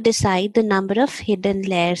how you decide the number of hidden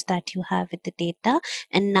layers that you have with the data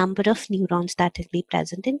and number of neurons that will be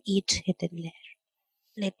present in each hidden layer.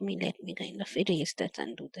 Let me kind of erase this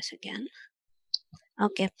and do this again.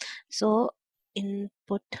 Okay, so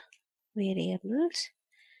input variables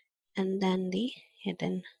and then the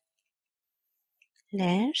hidden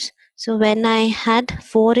layers. So when I had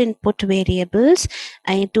 4 input variables,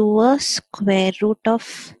 I do a square root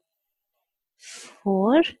of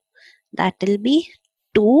 4, that will be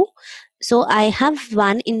 2. So I have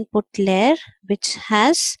one input layer which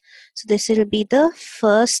has, so this will be the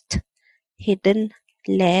first hidden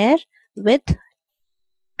layer with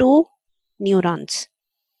 2 neurons.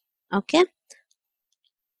 Okay,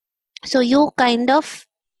 so you kind of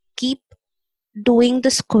keep doing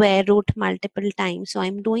the square root multiple times. So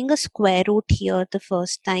I'm doing a square root here the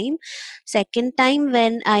first time. Second time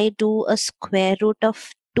when I do a square root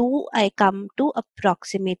of 2, I come to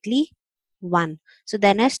approximately 1. So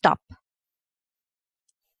then I stop.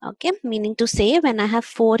 Okay, meaning to say when I have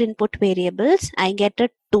 4 input variables, I get a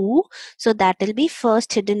 2. So that will be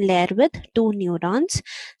first hidden layer with 2 neurons.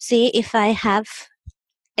 Say if I have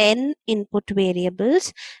 10 input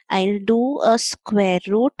variables, I'll do a square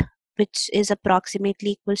root which is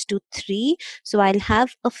approximately equals to 3. So I'll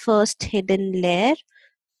have a first hidden layer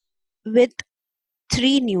with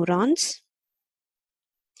 3 neurons.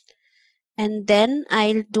 And then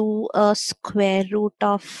I'll do a square root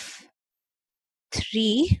of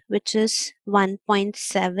 3, which is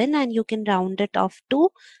 1.7, and you can round it off to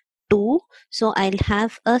 2. So I'll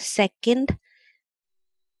have a second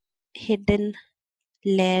hidden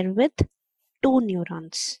layer with 2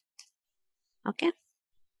 neurons. Okay.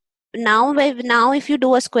 Now if you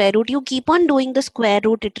do a square root, you keep on doing the square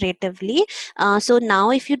root iteratively. So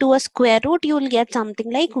now if you do a square root, you will get something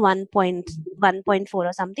like 1.4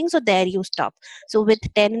 or something. So there you stop. So with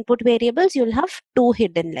 10 input variables, you'll have 2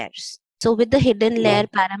 hidden layers. So with the hidden layer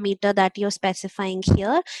parameter that you're specifying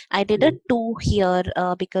here, I did a 2 here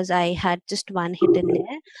because I had just one hidden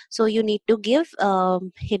layer. So you need to give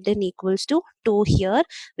hidden equals to 2 here.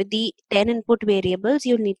 With the 10 input variables,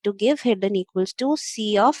 you need to give hidden equals to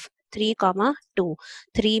C of 3 comma 2.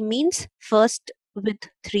 3 means first with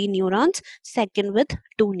 3 neurons, second with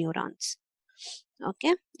 2 neurons.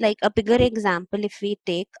 Okay, like a bigger example, if we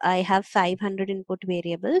take, I have 500 input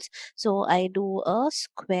variables, so I do a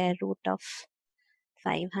square root of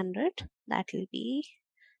 500, that will be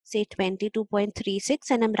say 22.36,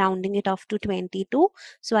 and I'm rounding it off to 22.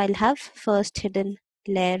 So I'll have first hidden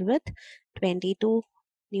layer with 22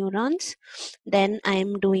 neurons. Then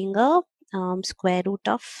I'm doing a square root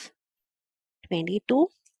of 22.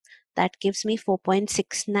 That gives me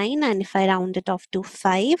 4.69, and if I round it off to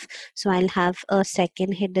 5, so I'll have a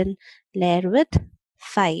second hidden layer with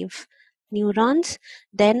 5 neurons.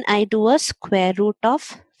 Then I do a square root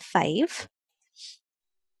of 5.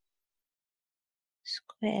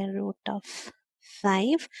 Square root of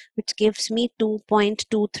 5, which gives me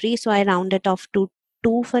 2.23, so I round it off to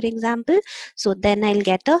 2, for example. So then I'll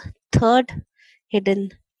get a third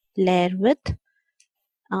hidden layer with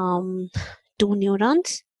 2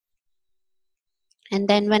 neurons. And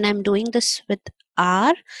then when I'm doing this with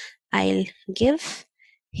R, I'll give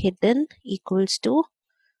hidden equals to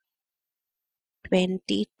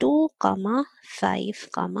 22, 5,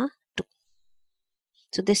 2.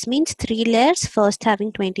 So this means 3 layers, first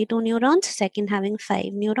having 22 neurons, second having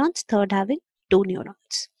 5 neurons, third having 2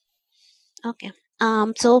 neurons. Okay.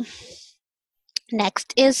 So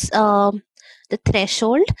next is the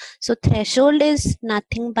threshold. So threshold is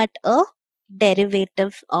nothing but a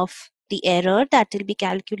derivative of the error that will be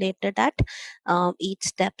calculated at each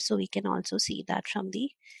step. So we can also see that from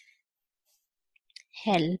the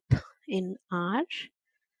help in R.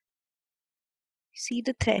 See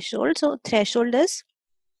the threshold. So threshold is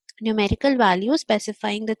numerical value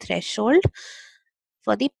specifying the threshold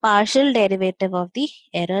for the partial derivative of the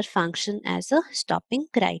error function as a stopping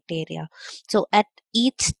criteria. So at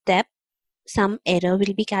each step, some error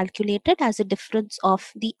will be calculated as a difference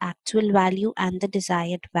of the actual value and the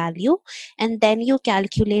desired value, and then you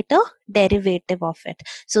calculate a derivative of it.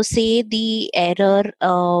 So say the error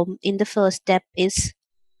in the first step is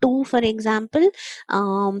 2, for example.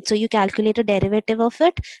 So you calculate a derivative of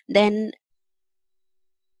it, then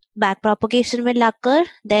backpropagation will occur,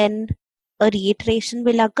 then a reiteration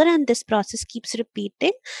will occur, and this process keeps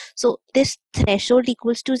repeating. So this threshold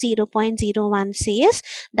equals to 0.01 says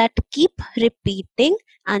that keep repeating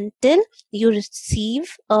until you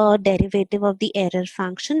receive a derivative of the error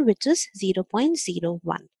function, which is 0.01.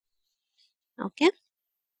 Okay.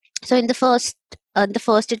 So in the first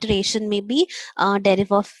iteration, maybe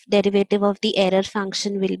derivative of the error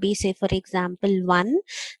function will be, say for example, 1.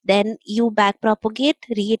 Then you backpropagate,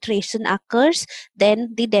 reiteration occurs,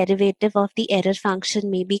 then the derivative of the error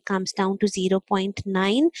function maybe comes down to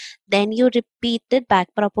 0.9. Then you repeat it,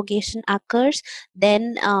 backpropagation occurs,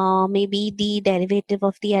 then maybe the derivative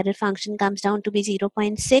of the error function comes down to be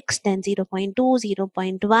 0.6, then 0.2,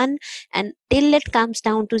 0.1, and till it comes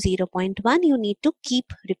down to 0.1, you need to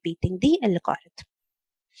keep repeating the algorithm.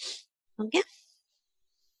 Okay.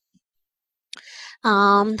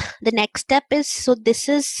 The next step is, so this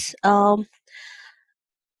is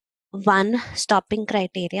one stopping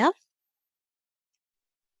criteria.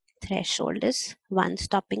 Threshold is one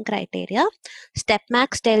stopping criteria. Step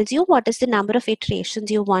max tells you what is the number of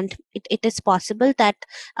iterations you want. It is possible that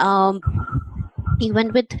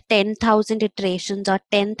even with 10,000 iterations or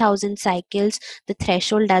 10,000 cycles, the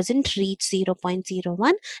threshold doesn't reach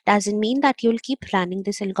 0.01. Doesn't mean that you'll keep running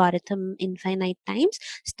this algorithm infinite times.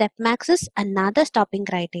 Step max is another stopping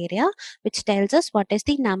criteria, which tells us what is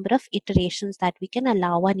the number of iterations that we can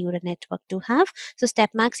allow a neural network to have. So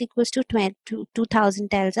step max equals to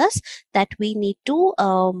 2000 tells us that we need to,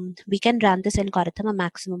 we can run this algorithm a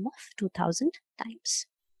maximum of 2000 times.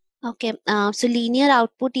 Okay, so linear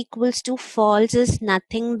output equals to false is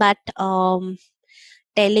nothing but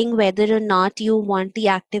telling whether or not you want the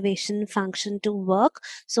activation function to work.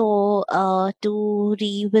 So to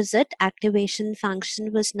revisit, activation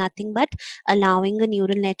function was nothing but allowing a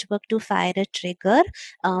neural network to fire a trigger.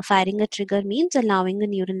 Firing a trigger means allowing a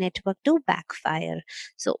neural network to backfire.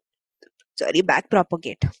 So, sorry,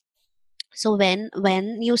 backpropagate. So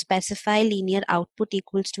when you specify linear output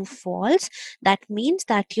equals to false, that means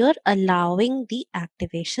that you're allowing the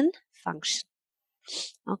activation function.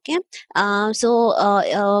 Okay. With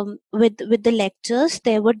the lectures,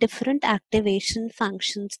 there were different activation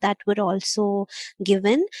functions that were also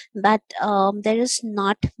given, but there is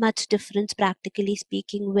not much difference, practically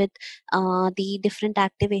speaking, with the different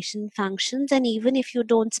activation functions. And even if you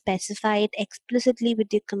don't specify it explicitly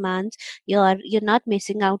with your commands, you're not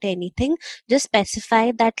missing out anything. Just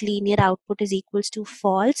specify that linear output is equals to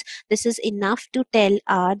false. This is enough to tell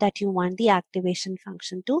R that you want the activation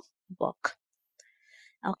function to work.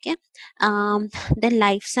 Okay. Then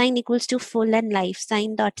life sign equals to full and life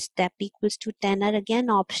sign dot step equals to 10 are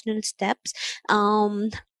again optional steps.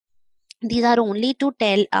 These are only to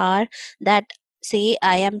tell R that say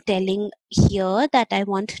I am telling here that I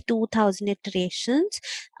want 2000 iterations.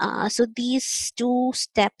 So these two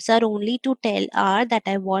steps are only to tell R that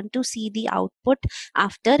I want to see the output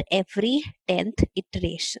after every 10th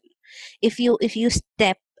iteration. If you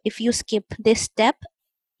skip this step,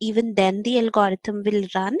 even then the algorithm will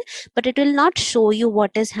run, but it will not show you what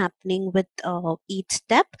is happening with each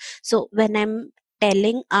step. So when I'm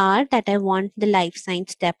telling R that I want the life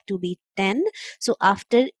science step to be 10, so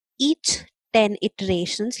after each 10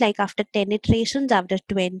 iterations, like after 10 iterations, after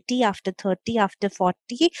 20, after 30, after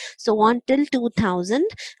 40, so on till 2000,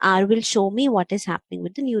 R will show me what is happening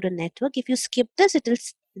with the neural network. If you skip this, it will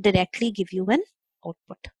directly give you an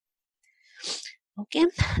output. Okay,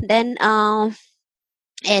 then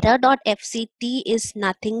error.fct is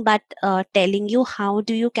nothing but telling you how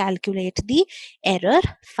do you calculate the error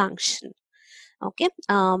function. Okay,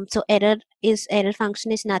 so error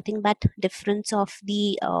function is nothing but difference of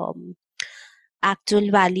the actual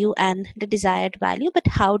value and the desired value. But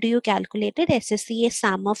how do you calculate it? SSE is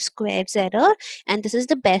sum of squares error, and this is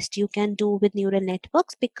the best you can do with neural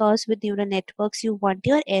networks, because with neural networks you want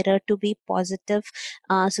your error to be positive,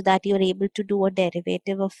 so that you're able to do a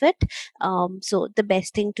derivative of it. So the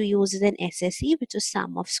best thing to use is an SSE, which is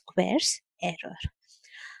sum of squares error.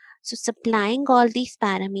 So supplying all these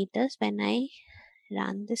parameters, when I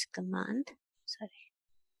run this command, sorry.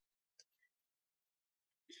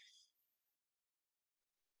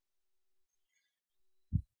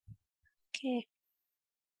 Okay.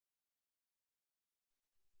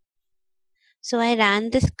 So I ran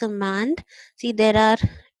this command. See, there are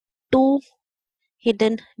two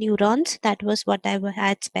hidden neurons. That was what I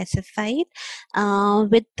had specified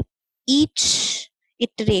with each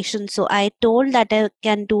iteration. So I told that I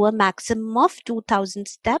can do a maximum of 2000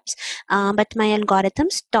 steps, but my algorithm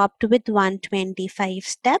stopped with 125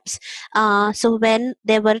 steps. So when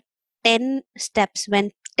there were 10 steps, when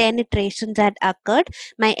 10 iterations had occurred,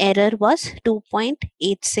 my error was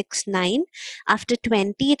 2.869. After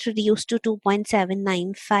 20, it reduced to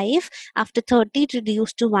 2.795. After 30, it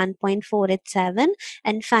reduced to 1.487.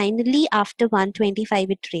 And finally, after 125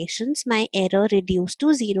 iterations, my error reduced to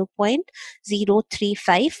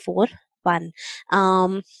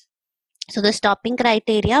 0.03541. So the stopping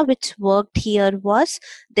criteria which worked here was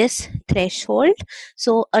this threshold.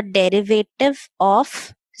 So a derivative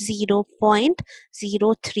of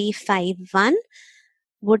 0.0351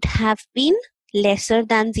 would have been lesser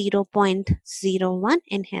than 0.01,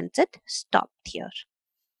 and hence it stopped here.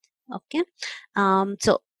 Okay,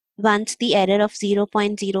 so once the error of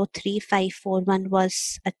 0.03541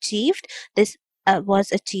 was achieved, this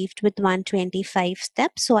was achieved with 125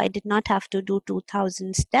 steps. So I did not have to do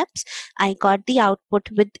 2000 steps. I got the output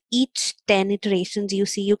with each 10 iterations. You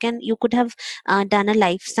see, you could have done a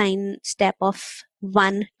life sign step of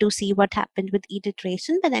 1 to see what happened with each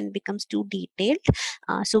iteration, but then it becomes too detailed.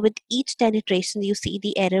 So with each 10 iterations, you see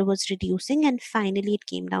the error was reducing, and finally it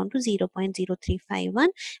came down to 0.0351,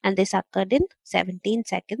 and this occurred in 17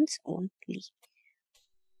 seconds only.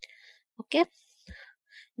 Okay,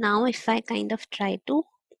 now if I kind of try to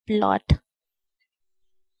plot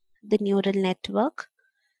the neural network,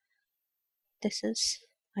 this is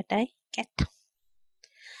what I get.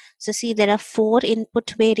 So see, there are 4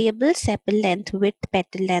 input variables: sepal length, width,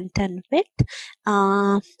 petal length, and width.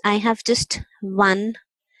 I have just one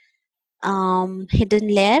hidden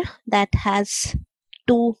layer that has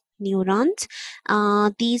 2 neurons.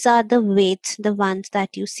 These are the weights, the ones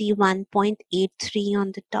that you see, 1.83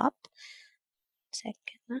 on the top. Second.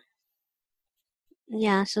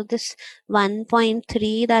 Yeah, so this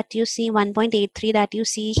 1.3 that you see, 1.83 that you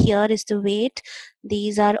see here is the weight.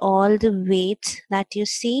 These are all the weights that you're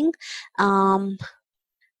seeing. Then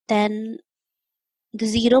the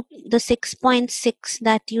 6.6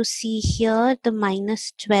 that you see here, the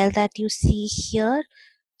 -12 that you see here,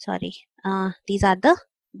 sorry, these are the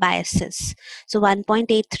biases. So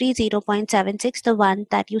 1.83, 0.76, the one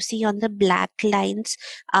that you see on the black lines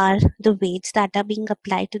are the weights that are being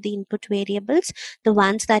applied to the input variables. The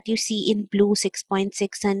ones that you see in blue,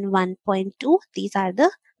 6.6 and 1.2, these are the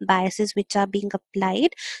biases which are being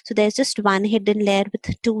applied. So there's just one hidden layer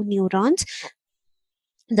with 2 neurons.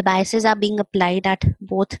 The biases are being applied at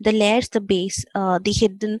both the layers, the base,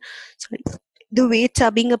 the weights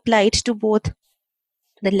are being applied to both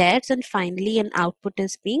the layers, and finally an output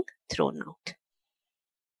is being thrown out.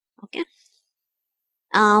 Okay.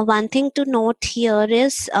 One thing to note here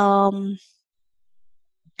is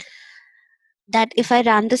that if I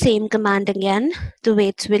run the same command again, the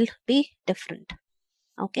weights will be different.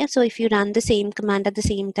 Okay, so if you run the same command at the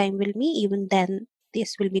same time with me, even then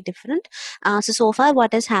this will be different. So far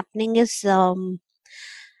what is happening is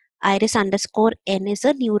iris underscore n is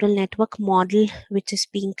a neural network model which is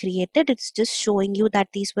being created. It's just showing you that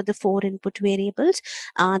these were the 4 input variables,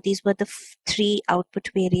 these were the 3 output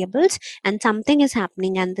variables, and something is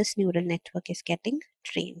happening and this neural network is getting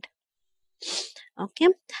trained. Okay.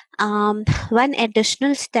 One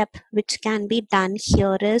additional step which can be done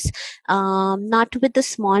here is not with the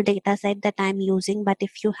small data set that I'm using, but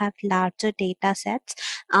if you have larger data sets,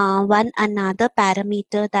 one another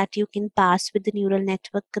parameter that you can pass with the neural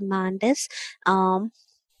network command is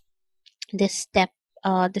this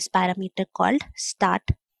parameter called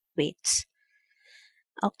start weights.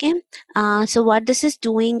 Okay, so what this is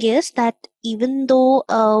doing is that even though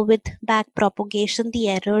with back propagation the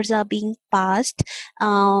errors are being passed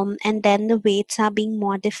and then the weights are being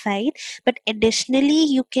modified, but additionally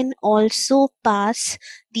you can also pass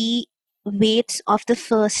the weights of the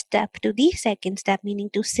first step to the second step, meaning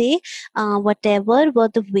to say whatever were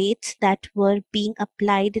the weights that were being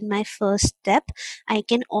applied in my first step, I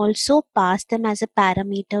can also pass them as a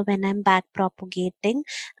parameter when I'm back propagating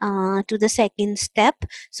to the second step,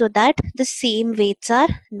 so that the same weights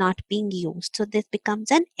are not being used. So this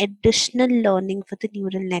becomes an additional learning for the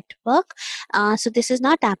neural network. So this is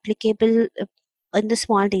not applicable in the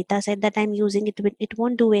small data set that I'm using. It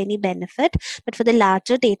won't do any benefit, but for the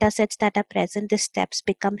larger data sets that are present, the steps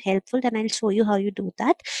become helpful, and I'll show you how you do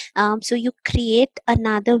that. So you create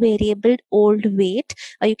another variable, old weight,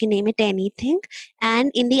 or you can name it anything,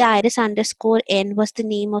 and in the iris underscore n was the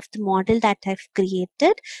name of the model that I've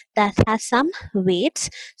created that has some weights.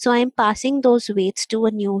 So I'm passing those weights to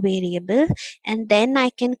a new variable, and then I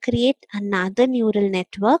can create another neural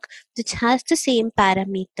network which has the same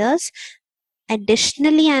parameters.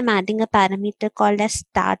 Additionally, I'm adding a parameter called as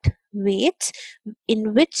start weights,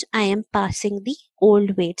 in which I am passing the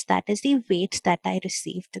old weights, that is the weights that I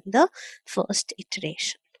received in the first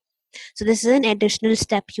iteration. So this is an additional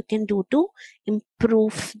step you can do to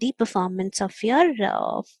improve the performance of your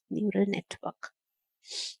neural network.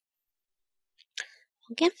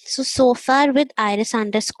 Okay, so far with iris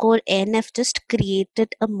underscore n, I've just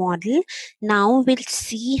created a model. Now we'll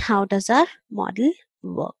see how does our model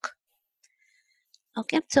work.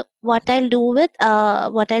 Okay, so what I'll do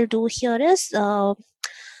here is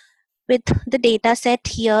with the data set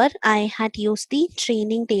here, I had used the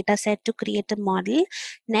training data set to create a model.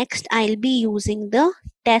 Next, I'll be using the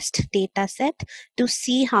test data set to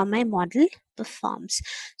see how my model performs.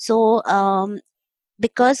 So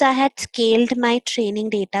because I had scaled my training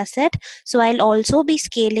data set, so I'll also be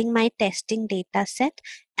scaling my testing data set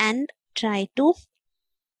and try to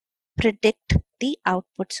predict the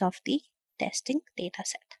outputs of the testing data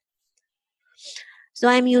set. So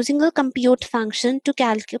I'm using a compute function to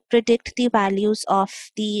predict the values of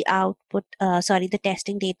the the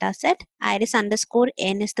testing data set. Iris underscore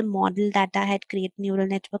n is the model that I had created, neural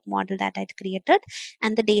network model that I had created,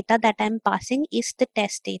 and the data that I'm passing is the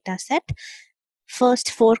test data set. First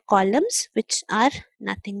 4 columns, which are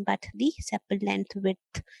nothing but the sepal length,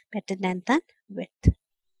 width, petal length, and width.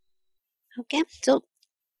 Okay, so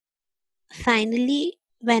finally,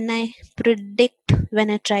 when I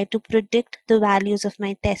try to predict the values of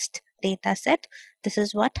my test data set, this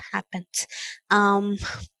is what happens. Now,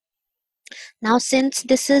 since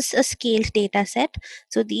this is a scaled data set,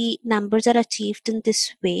 so the numbers are achieved in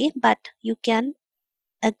this way, but you can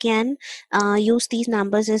again use these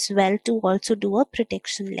numbers as well to also do a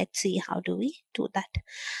prediction. Let's see how do we do that.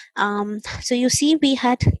 So you see we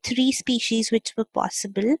had 3 species which were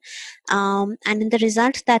possible, and in the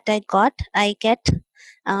results that I get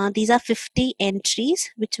these are 50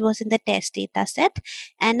 entries which was in the test data set,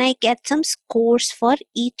 and I get some scores for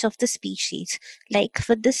each of the species. Like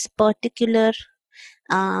for this particular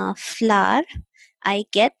flower, I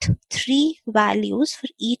get 3 values for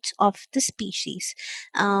each of the species.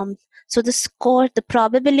 So the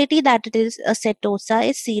probability that it is a setosa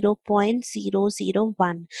is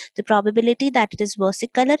 0.001. The probability that it is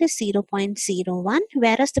versicolor is 0.01,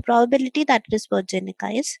 whereas the probability that it is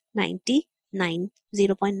virginica is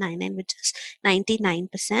 0.99, which is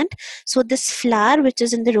 99%. So this flower, which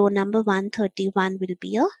is in the row number 131, will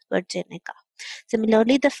be a virginica.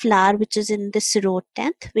 Similarly, the flower which is in this row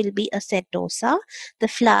 10th will be a setosa. The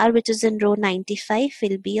flower which is in row 95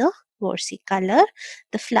 will be a versicolor.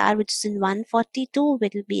 The flower which is in 142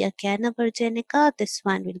 will be again a virginica. This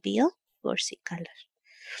one will be a versicolor.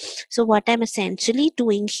 So what I'm essentially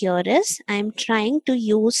doing here is I'm trying to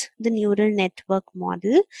use the neural network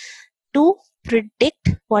model to predict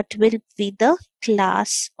what will be the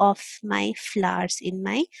class of my flowers in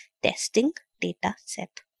my testing data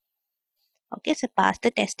set. Okay, so pass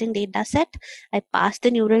the testing data set. I pass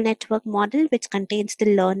the neural network model, which contains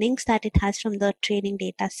the learnings that it has from the training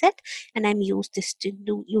data set, and I'm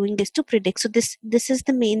using this to predict. So this is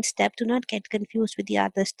the main step. Do not get confused with the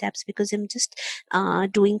other steps, because I'm just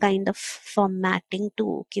doing kind of formatting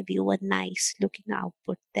to give you a nice looking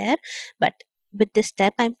output there. But with this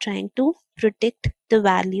step, I'm trying to predict the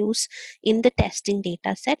values in the testing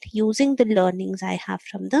data set using the learnings I have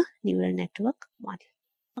from the neural network model.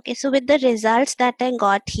 Okay, so with the results that I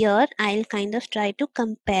got here, I'll kind of try to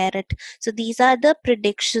compare it. So these are the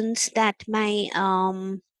predictions that my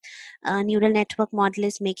neural network model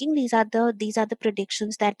is making. These are the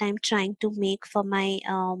predictions that I'm trying to make for my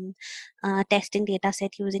testing data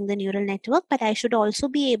set using the neural network. But I should also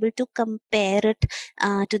be able to compare it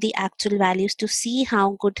to the actual values to see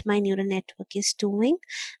how good my neural network is doing.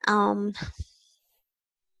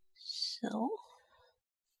 So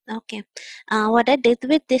okay, what I did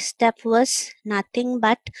with this step was nothing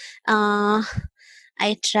but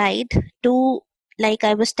I tried to, like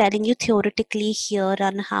I was telling you theoretically here,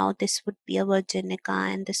 on how this would be a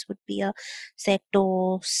Virginica and this would be a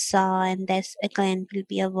Setosa and this again will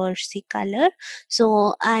be a versicolor.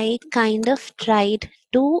 So I kind of tried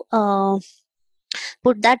to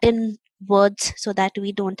put that in words so that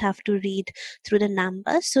we don't have to read through the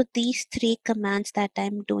numbers. So these three commands that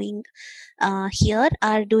I'm doing here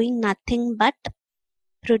are doing nothing but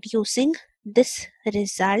producing this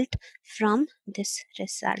result from this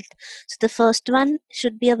result. So the first one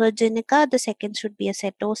should be a Virginica, the second should be a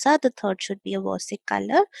Setosa, the third should be a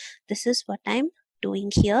versicolor. This is what I'm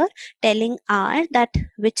doing here, telling R that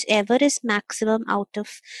whichever is maximum out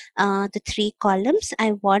of the three columns,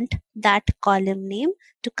 I want that column name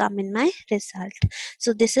to come in my result.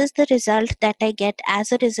 So this is the result that I get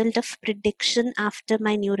as a result of prediction after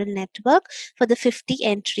my neural network for the 50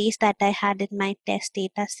 entries that I had in my test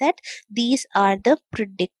data set. These are the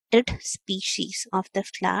predicted species of the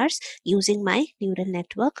flowers using my neural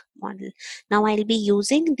network model. Now I'll be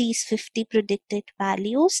using these 50 predicted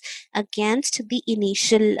values against the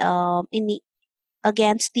initial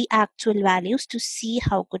against the actual values to see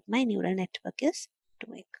how good my neural network is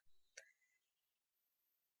doing.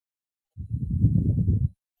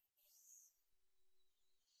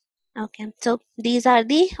 Okay, so these are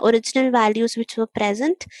the original values which were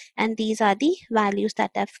present, and these are the values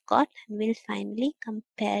that I've got, and we'll finally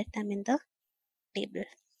compare them in the table.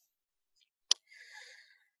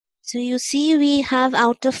 So you see we have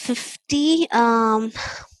out of 50,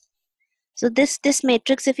 so this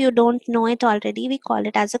matrix, if you don't know it already, we call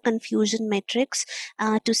it as a confusion matrix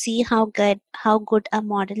to see how good our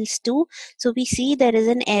models do. So we see there is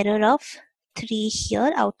an error of 3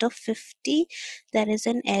 here out of 50. There is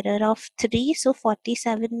an error of 3, so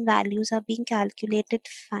 47 values are being calculated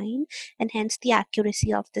fine, and hence the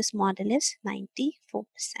accuracy of this model is 94%.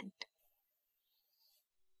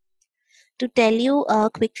 To tell you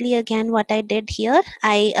quickly again what I did here,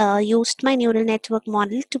 I used my neural network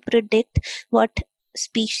model to predict what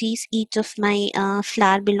species each of my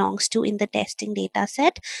flower belongs to in the testing data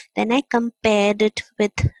set. Then I compared it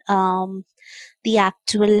with the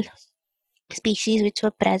actual species which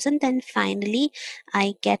were present, and finally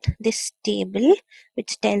I get this table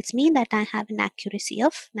which tells me that I have an accuracy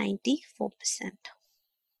of 94%.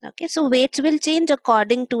 Okay, so weights will change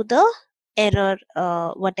according to the error,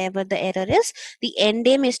 whatever the error is. The end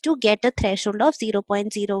aim is to get a threshold of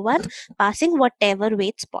 0.01, passing whatever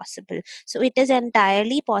weights possible. So it is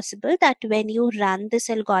entirely possible that when you run this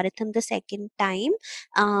algorithm the second time,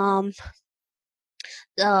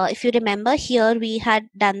 if you remember here, we had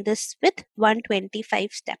done this with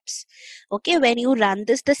 125 steps. Okay, when you run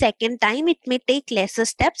this the second time, it may take lesser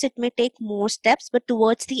steps, it may take more steps, but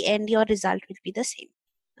towards the end, your result will be the same.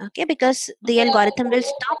 Okay, because the algorithm will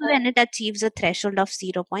stop when it achieves a threshold of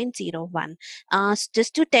 0.01.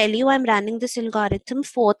 Just to tell you, I'm running this algorithm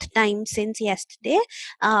fourth time since yesterday.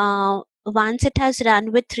 Once it has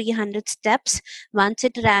run with 300 steps, once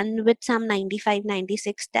it ran with some 95,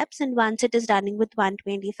 96 steps, and once it is running with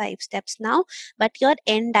 125 steps now. But your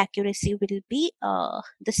end accuracy will be the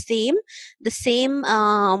same. The same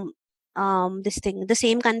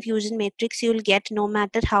confusion matrix you'll get no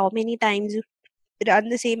matter how many times you run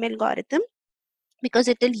the same algorithm, because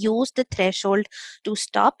it will use the threshold to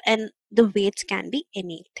stop, and the weights can be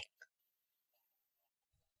anything.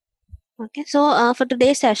 Okay, so for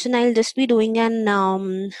today's session, I'll just be doing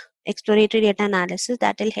an exploratory data analysis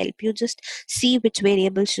that will help you just see which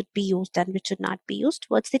variables should be used and which should not be used.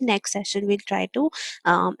 Towards the next session, we'll try to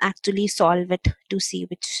actually solve it to see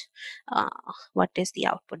which what is the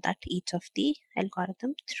output that each of the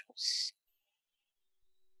algorithm throws.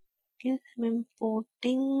 Okay, I'm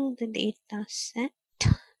importing the data set.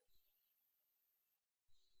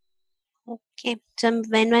 Okay, so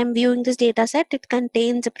when I'm viewing this data set, it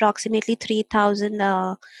contains approximately 3000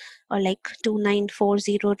 or like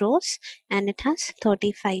 2940 rows, and it has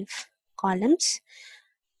 35 columns.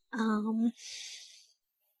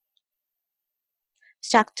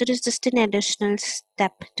 Structure is just an additional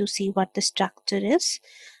step to see what the structure is.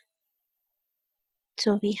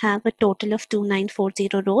 So we have a total of 2940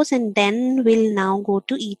 rows, and then we'll now go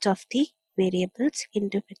to each of the variables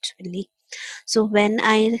individually. So when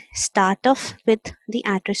I start off with the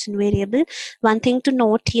attrition variable, one thing to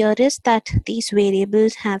note here is that these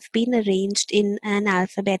variables have been arranged in an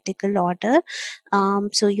alphabetical order.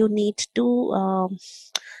 So you need to,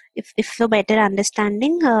 if for better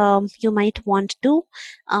understanding, you might want to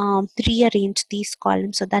rearrange these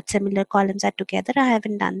columns so that similar columns are together. I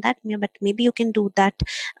haven't done that, but maybe you can do that,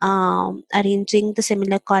 arranging the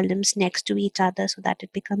similar columns next to each other so that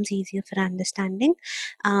it becomes easier for understanding.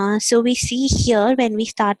 So we see here when we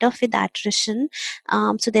start off with attrition,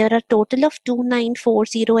 so there are a total of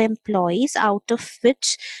 2940 employees, out of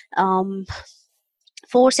which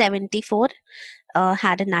 474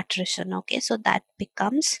 had an attrition. Okay, so that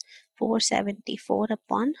becomes 474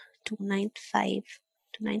 upon 295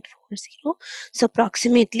 2940. So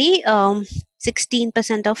approximately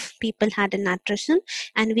 16% of people had an attrition,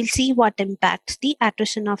 and we'll see what impacts the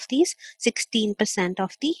attrition of these 16%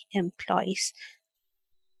 of the employees.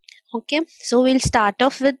 Okay, so we'll start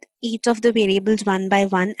off with each of the variables one by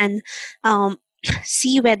one and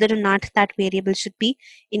see whether or not that variable should be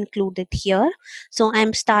included here. So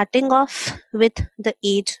I'm starting off with the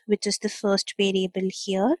age, which is the first variable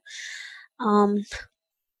here.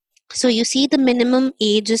 So you see the minimum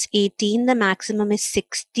age is 18, the maximum is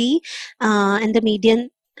 60, and the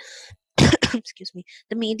median excuse me,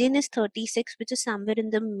 the median is 36, which is somewhere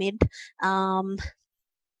in the mid.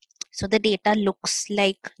 So the data looks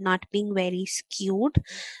like not being very skewed.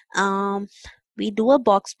 We do a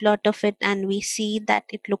box plot of it and we see that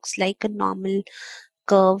it looks like a normal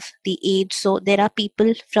curve, the age. So there are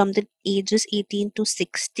people from the ages 18 to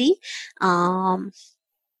 60, and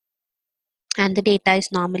the data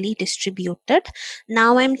is normally distributed.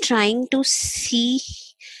 Now I'm trying to see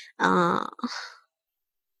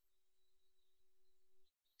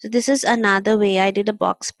so this is another way. I did a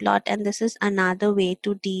box plot, and this is another way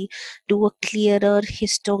to do a clearer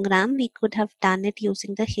histogram. We could have done it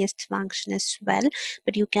using the hist function as well,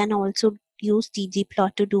 but you can also use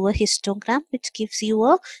ggplot to do a histogram, which gives you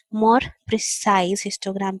a more precise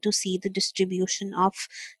histogram to see the distribution of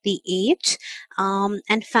the age.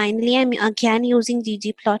 And finally, I'm again using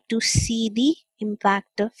ggplot to see the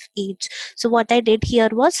impact of age. So what I did here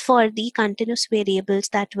was, for the continuous variables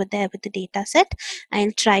that were there with the data set,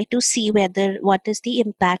 I'll try to see what is the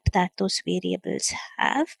impact that those variables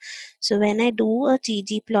have. So when I do a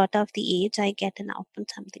ggplot of the age, I get an output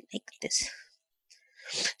something like this.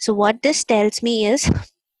 So what this tells me is,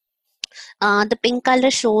 the pink color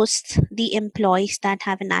shows the employees that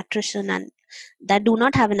have an attrition and that do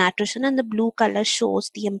not have an attrition, and the blue color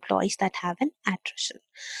shows the employees that have an attrition.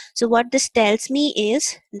 So what this tells me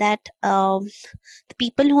is that the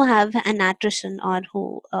people who have an attrition, or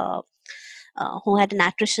who had an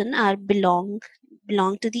attrition, are belong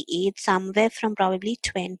to the age somewhere from probably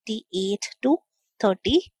 28 to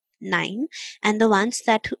 39, and the ones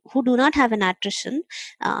that who do not have an attrition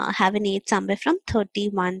have an age somewhere from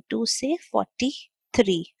 31 to say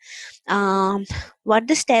 43. What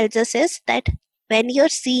this tells us is that when you're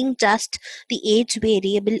seeing just the age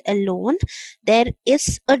variable alone, there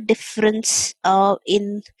is a difference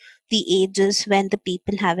in the ages when the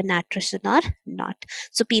people have an attrition or not.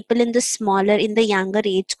 So people in the younger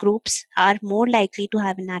age groups are more likely to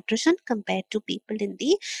have an attrition compared to people in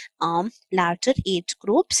the larger age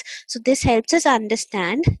groups. So this helps us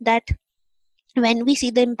understand that when we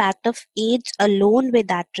see the impact of age alone with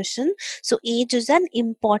attrition, so age is an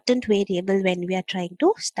important variable when we are trying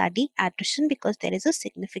to study attrition, because there is a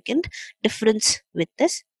significant difference with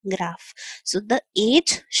this graph. So the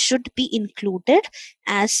age should be included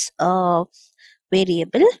as a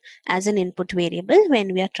variable, as an input variable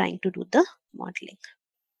when we are trying to do the modeling.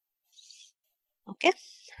 Okay.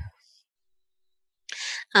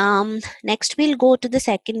 Next, we'll go to the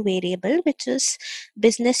second variable, which is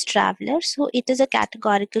business traveler. So it is a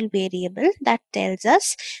categorical variable that tells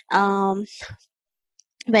us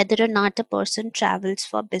whether or not a person travels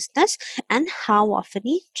for business and how often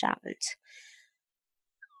he travels.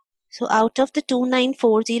 So out of the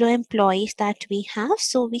 2940 employees that we have,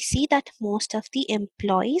 so we see that most of the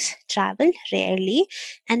employees travel rarely,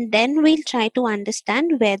 and then we'll try to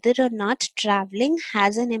understand whether or not traveling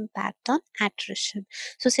has an impact on attrition.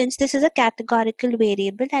 So since this is a categorical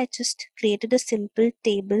variable, I just created a simple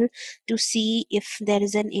table to see if there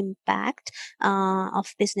is an impact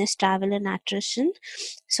of business travel and attrition.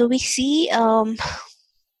 So we see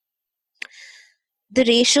the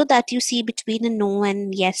ratio that you see between a no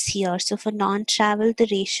and yes here. So for non-travel, the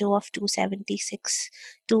ratio of 276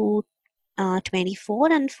 to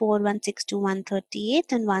 24, and 416 to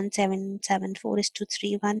 138, and 1774 is to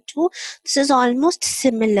 312. This is almost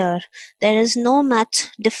similar. There is no much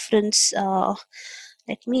difference.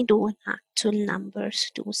 Let me do an actual numbers.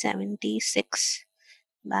 276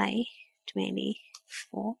 by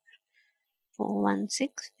 24.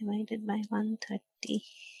 416 divided by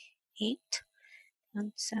 138.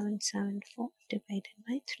 1774 divided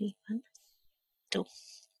by 312.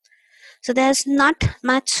 So there's not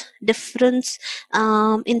much difference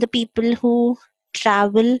in the people who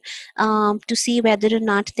travel to see whether or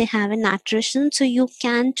not they have an attrition. So you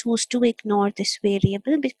can choose to ignore this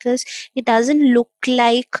variable because it doesn't look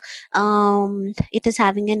like it is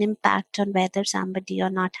having an impact on whether somebody or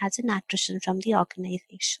not has an attrition from the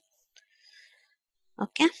organization.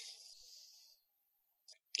 Okay.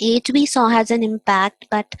 8 we saw has an impact,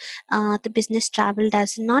 but the business travel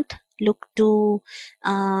does not look to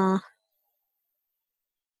have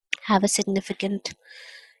a significant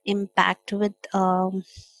impact with the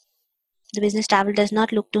business travel does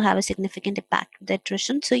not look to have a significant impact with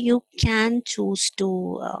attrition, so you can choose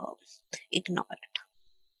to ignore it.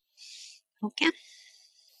 Okay.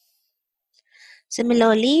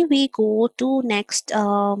 Similarly, we go to next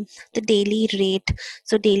the daily rate.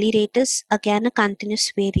 So daily rate is again a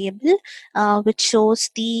continuous variable which shows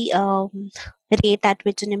the rate at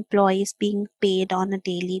which an employee is being paid on a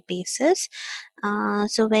daily basis.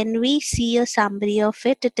 So when we see a summary of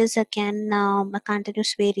it, it is again a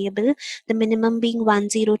continuous variable, the minimum being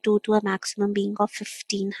 102 to a maximum being of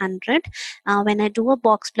 1500. When I do a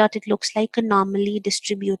box plot, it looks like a normally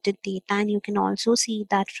distributed data, and you can also see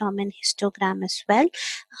that from an histogram as well.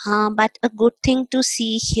 But a good thing to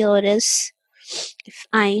see here is if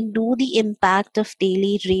I do the impact of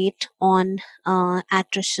daily rate on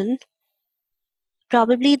attrition,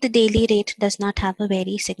 probably the daily rate does not have a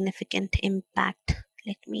very significant impact.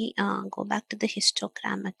 Let me go back to the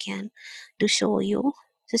histogram again to show you.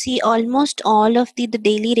 So see, almost all of the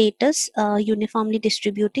daily rate is uniformly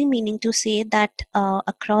distributing, meaning to say that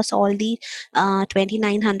across all the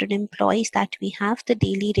 2900 employees that we have, the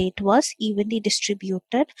daily rate was evenly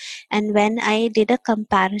distributed. And when I did a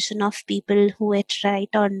comparison of people who had right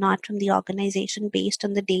or not from the organization based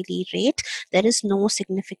on the daily rate, there is no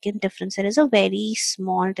significant difference. There is a very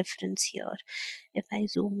small difference here. If I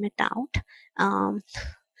zoom it out,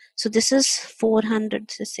 so this is 400,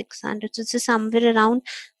 this is 600, so this is somewhere around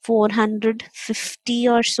 450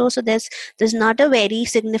 or so. So there's not a very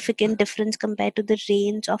significant difference compared to the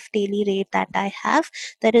range of daily rate that I have.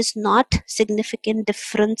 There is not significant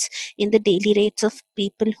difference in the daily rates of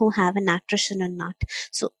people who have an attrition or not.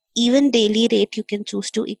 So even daily rate you can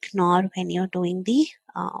choose to ignore when you're doing the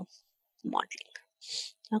modeling.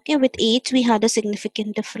 Okay, with age we had a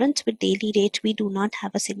significant difference. With daily rate we do not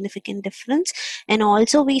have a significant difference. And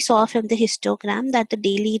also we saw from the histogram that the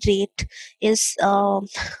daily rate is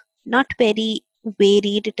not very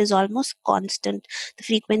varied. It is almost constant. The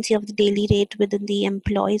frequency of the daily rate within the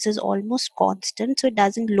employees is almost constant, so it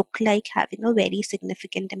doesn't look like having a very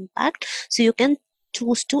significant impact. So you can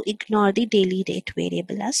choose to ignore the daily rate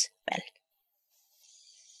variable as well.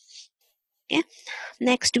 Okay,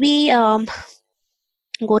 next we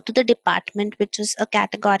go to the department, which is a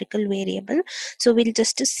categorical variable. So we'll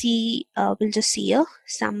just see a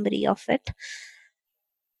summary of it.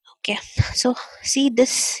 Okay, so see,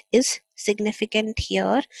 this is significant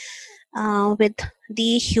here with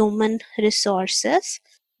the human resources.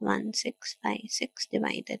 1656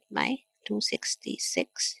 divided by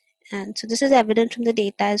 266, and so this is evident from the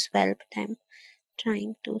data as well, but I'm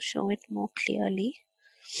trying to show it more clearly.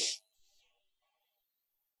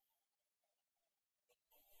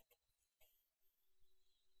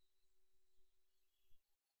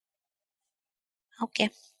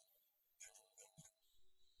 Okay,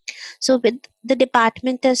 so with the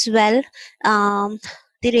department as well,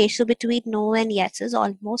 the ratio between no and yes is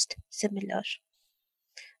almost similar.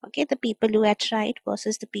 Okay, the people who had right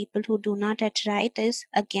versus the people who do not had right is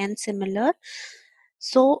again similar.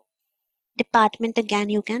 So department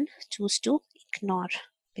again you can choose to ignore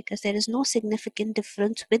because there is no significant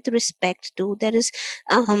difference with respect to, there is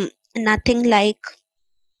nothing like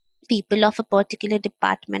people of a particular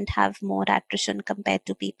department have more attrition compared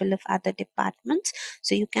to people of other departments.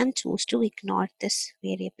 So you can choose to ignore this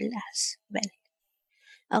variable as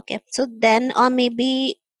well. Okay, so then, or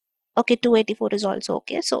maybe, okay, 284 is also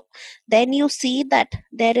okay. So then you see that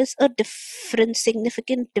there is a difference,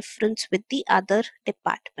 significant difference with the other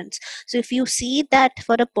departments. So if you see that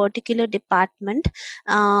for a particular department,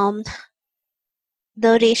 the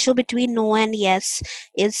ratio between no and yes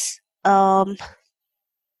is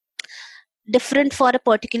different for a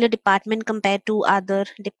particular department compared to other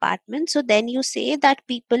departments. So then you say that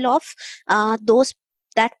people of those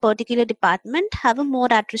that particular department have a more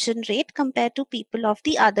attrition rate compared to people of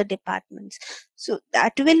the other departments. So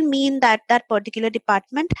that will mean that that particular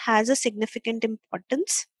department has a significant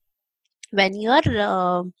importance when you're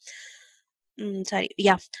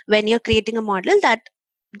when you're creating a model. That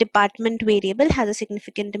department variable has a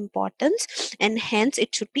significant importance and hence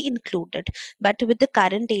it should be included. But with the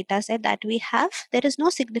current data set that we have, there is no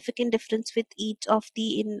significant difference with each of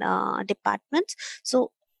the departments,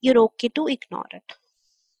 so you're okay to ignore it.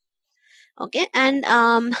 Okay, and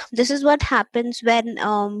this is what happens when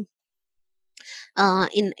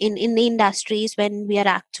in the industries when we are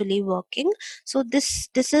actually working. So this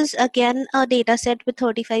is again a data set with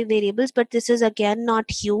 35 variables, but this is again not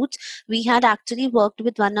huge. We had actually worked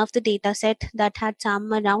with one of the data set that had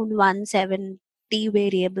some around 170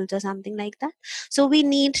 variables or something like that. So we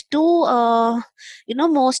need to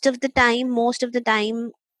most of the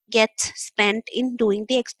time gets spent in doing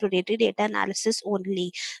the exploratory data analysis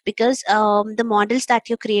only, because the models that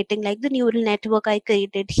you're creating, like the neural network I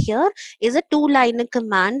created here, is a two-liner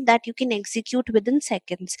command that you can execute within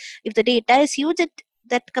seconds. If the data is huge,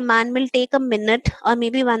 that command will take a minute or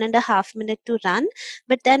maybe 1.5 minutes to run,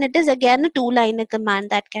 but then it is again a two-liner command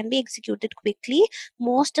that can be executed quickly.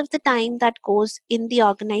 Most of the time that goes in the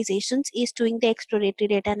organizations is doing the exploratory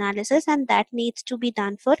data analysis, and that needs to be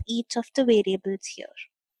done for each of the variables here.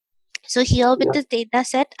 So here with this data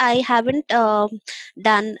set, I haven't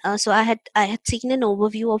done. So I had seen an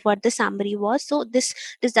overview of what the summary was. So this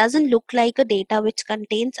doesn't look like a data which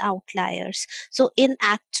contains outliers. So in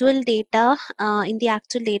actual data, in the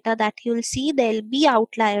actual data that you'll see, there'll be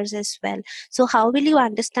outliers as well. So how will you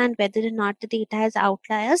understand whether or not the data has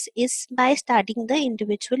outliers is by studying the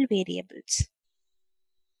individual variables.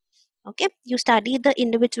 Okay, you study the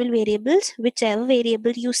individual variables. Whichever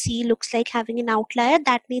variable you see looks like having an outlier,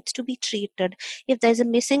 that needs to be treated. If there's a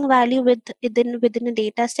missing value within a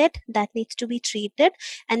data set, that needs to be treated.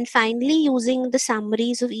 And finally, using the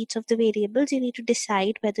summaries of each of the variables, you need to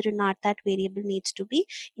decide whether or not that variable needs to be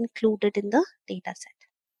included in the data set.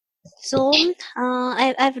 So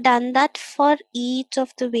I've done that for each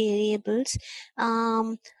of the variables.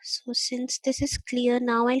 So since this is clear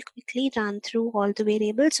now, I'll quickly run through all the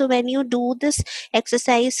variables. So when you do this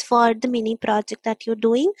exercise for the mini project that you're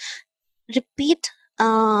doing, repeat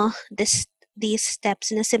these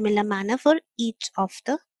steps in a similar manner for each of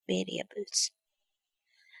the variables.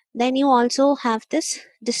 Then you also have this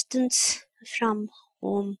distance from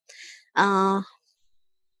home.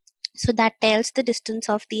 So that tells the distance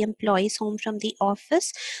of the employee's home from the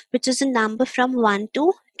office, which is a number from 1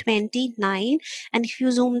 to 29. And if you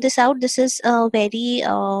zoom this out, this is a very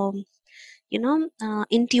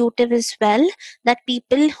intuitive as well, that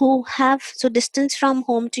people who have, so distance from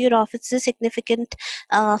home to your office is a significant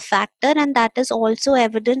factor, and that is also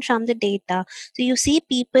evident from the data. So you see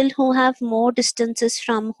people who have more distances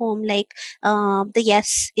from home, like the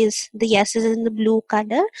yes is in the blue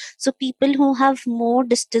color. So people who have more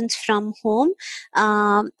distance from home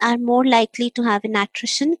are more likely to have an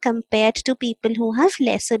attrition compared to people who have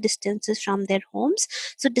lesser distances from their homes.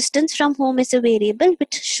 So distance from home is a variable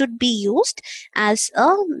which should be used as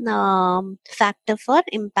a factor for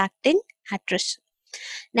impacting attrition.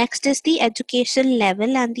 Next is the education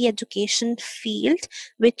level and the education field,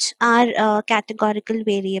 which are categorical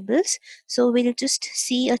variables. So we'll just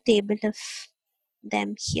see a table of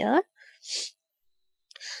them here.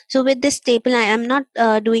 So with this table, I am not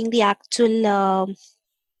doing the actual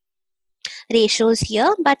ratios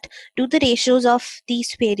here, but do the ratios of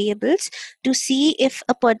these variables to see if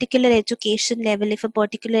a particular education level, you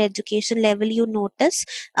notice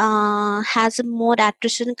has more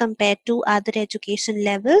attrition compared to other education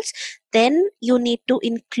levels, then you need to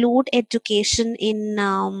include education in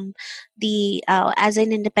as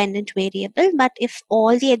an independent variable. But if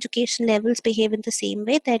all the education levels behave in the same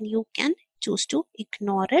way, then you can choose to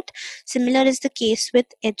ignore it. Similar is the case with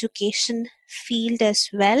education field as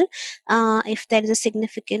well. If there is a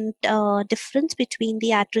significant difference between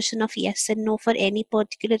the attrition of yes and no for any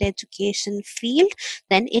particular education field,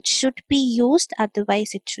 then it should be used,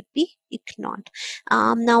 otherwise it should be ignored.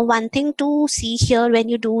 Now, one thing to see here when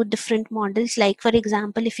you do different models, like for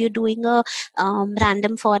example, if you're doing a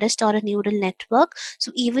random forest or a neural network,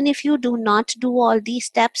 so even if you do not do all these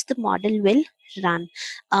steps, the model will run.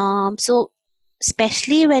 So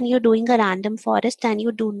especially when you're doing a random forest and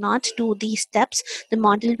you do not do these steps, the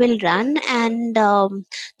model will run, and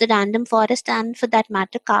the random forest and for that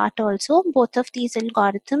matter cart also, both of these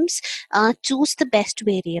algorithms choose the best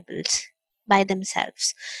variables by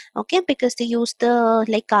themselves. Okay, because they use the,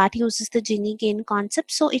 like cart uses the Gini gain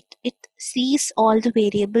concept, so it sees all the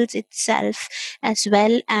variables itself as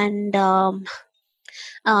well, and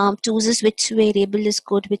chooses which variable is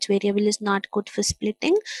good, which variable is not good for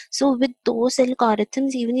splitting. So with those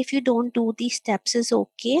algorithms, even if you don't do these steps is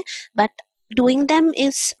okay, but doing them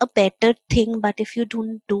is a better thing, but if you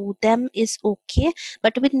don't do them is okay.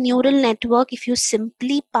 But with neural network, if you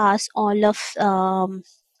simply pass all of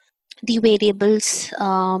the variables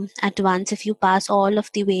at once, if you pass all of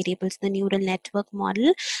the variables, the neural network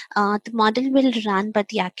model, the model will run, but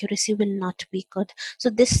the accuracy will not be good. So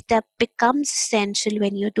this step becomes essential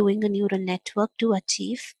when you're doing a neural network to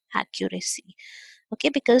achieve accuracy. Okay,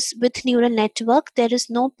 because with neural network, there is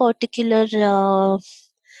no particular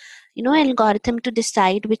algorithm to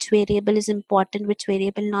decide which variable is important, which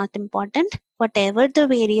variable not important. Whatever the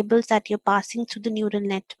variables that you're passing through the neural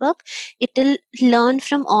network, it will learn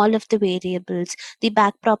from all of the variables. The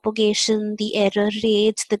back propagation, the error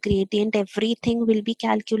rates, the gradient, everything will be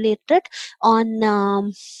calculated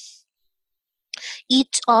on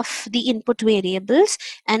each of the input variables,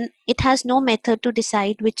 and it has no method to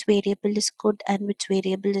decide which variable is good and which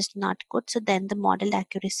variable is not good. So then the model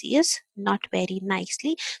accuracy is not very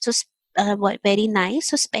nicely. So very nice.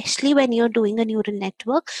 So especially when you're doing a neural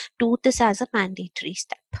network, do this as a mandatory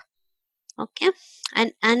step. Okay,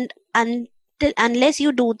 and unless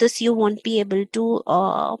you do this, you won't be able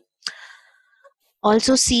to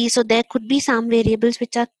also see. So there could be some variables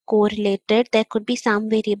which are correlated, there could be some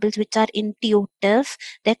variables which are intuitive,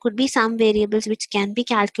 there could be some variables which can be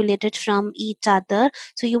calculated from each other.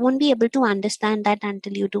 So you won't be able to understand that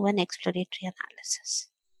until you do an exploratory analysis.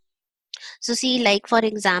 So see, like for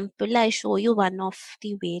example, I show you one of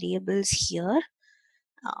the variables here.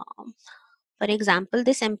 For example,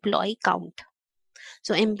 this employee count.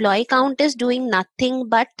 So employee count is doing nothing,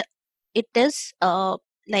 but it is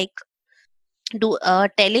like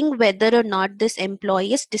telling whether or not this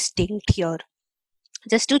employee is distinct here,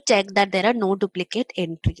 just to check that there are no duplicate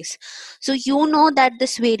entries. So you know that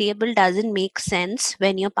this variable doesn't make sense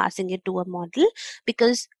when you're passing it to a model,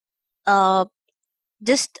 because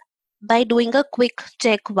just by doing a quick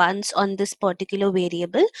check once on this particular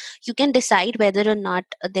variable, you can decide whether or not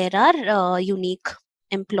there are unique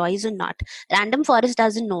employees or not. Random forest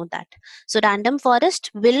doesn't know that. So random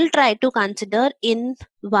forest will try to consider in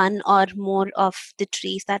one or more of the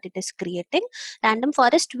trees that it is creating. Random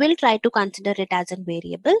forest will try to consider it as a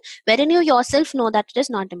variable, wherein you yourself know that it is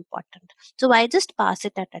not important. So why just pass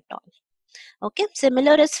it at all? Okay,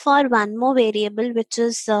 similar is for one more variable, which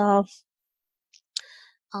is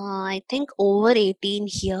I think over 18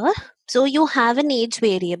 here. So you have an age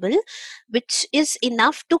variable, which is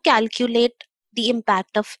enough to calculate the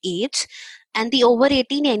impact of age, and the over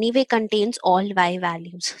 18 anyway contains all y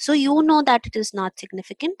values. So you know that it is not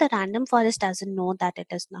significant. The random forest doesn't know that it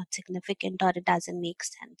is not significant, or it doesn't make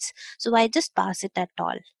sense. So I just pass it at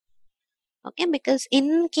all. Okay, because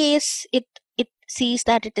in case it sees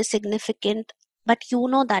that it is significant, but you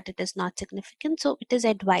know that it is not significant, so it is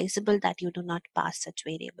advisable that you do not pass such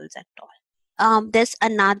variables at all. There's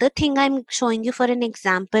another thing I'm showing you for an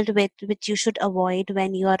example with which you should avoid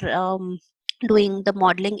when you are doing the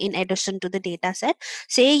modeling in addition to the data set.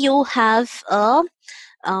 Say you have a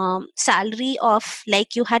salary of,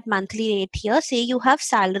 like you had monthly rate here, say you have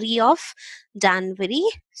salary of January,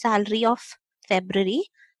 salary of February,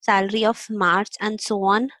 salary of March, and so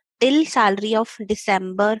on till salary of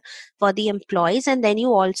December for the employees, and then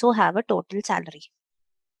you also have a total salary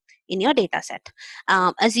in your data set.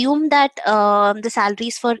 Assume that the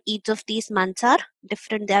salaries for each of these months are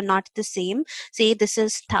different, they are not the same. Say this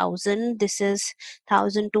is 1000, this is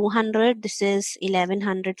 1200, this is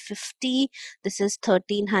 1150, this is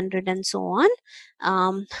 1300, and so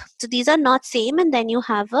on. So these are not same, and then you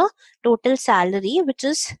have a total salary which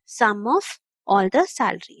is sum of all the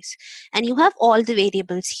salaries, and you have all the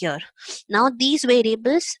variables here. Now these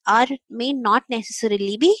variables may not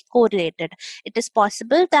necessarily be correlated. It is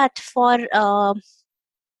possible that for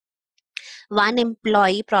one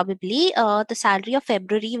employee, probably the salary of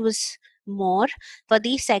February was more. For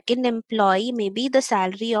the second employee, maybe the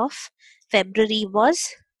salary of February was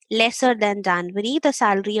lesser than January. The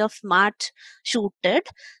salary of March shooted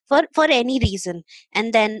for any reason,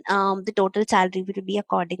 and then the total salary will be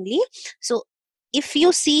accordingly. So if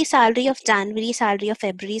you see salary of January, salary of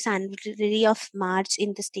February, salary of March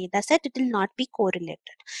in this data set, it will not be correlated.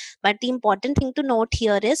 But the important thing to note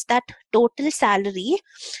here is that total salary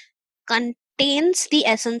contains the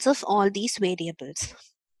essence of all these variables.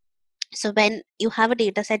 So when you have a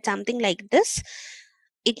data set something like this,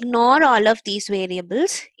 ignore all of these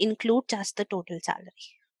variables, include just the total salary.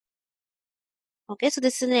 Okay, so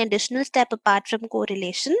this is an additional step apart from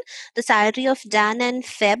correlation. The salary of Jan and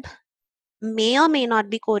Feb may or may not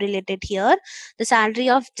be correlated here. The salary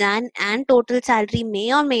of Jan and total salary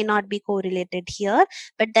may or may not be correlated here,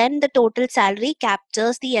 but then the total salary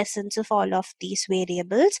captures the essence of all of these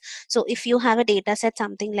variables. So if you have a data set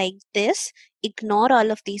something like this, ignore all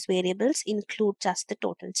of these variables, include just the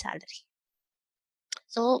total salary.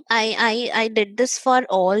 So I did this for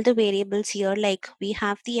all the variables here. Like we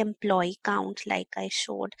have the employee count, like I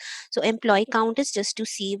showed. So employee count is just to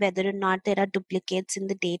see whether or not there are duplicates in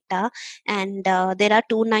the data, and there are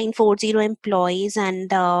 2940 employees, and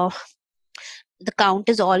the count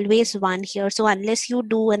is always 1 here. So unless you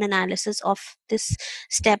do an analysis of this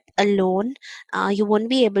step alone, you won't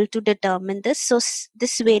be able to determine this. So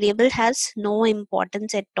this variable has no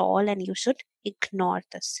importance at all, and you should ignore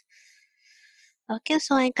this. Okay,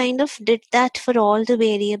 so I kind of did that for all the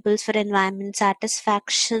variables. For environment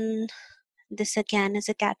satisfaction, this again is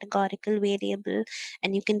a categorical variable,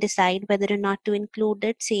 and you can decide whether or not to include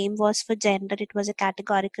it. Same was for gender, it was a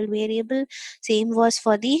categorical variable. Same was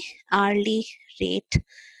for the hourly rate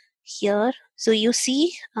here. So you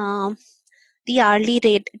see the hourly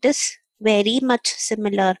rate, it is very much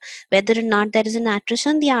similar. Whether or not there is an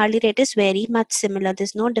attrition, the hourly rate is very much similar.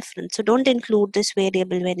 There's no difference. So don't include this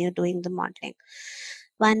variable when you're doing the modeling.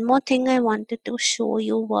 One more thing I wanted to show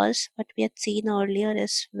you was what we had seen earlier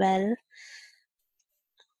as well.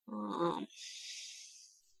 So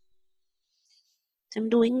I'm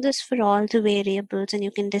doing this for all the variables, and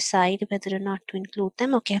you can decide whether or not to include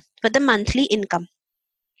them. Okay, for the monthly income.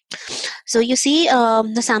 So you see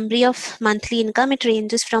the summary of monthly income, it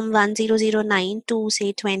ranges from 1009 to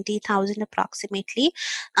say 20,000 approximately.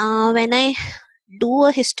 When I do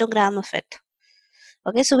a histogram of it,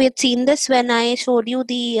 okay, so we had seen this when I showed you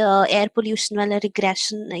the air pollution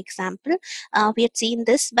regression example. We had seen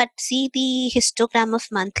this, but see the histogram of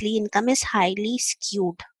monthly income is highly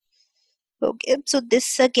skewed. Okay, so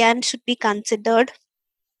this again should be considered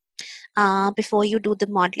before you do the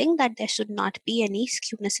modeling, that there should not be any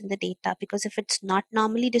skewness in the data, because if it's not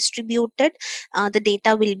normally distributed, the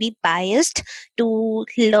data will be biased to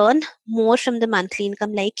learn more from the monthly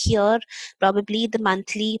income. Like here, probably the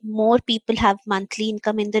monthly, more people have monthly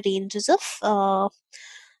income in the ranges of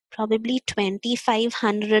probably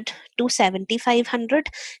 2500 to 7500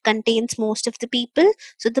 contains most of the people.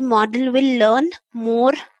 So the model will learn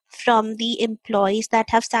more from the employees that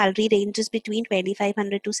have salary ranges between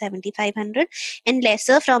 2500 to 7500, and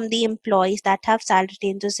lesser from the employees that have salary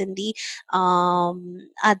ranges in the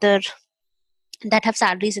other that have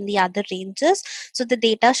salaries in the other ranges. So the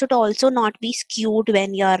data should also not be skewed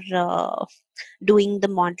when you're doing the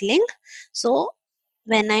modeling. So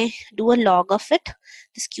when I do a log of it,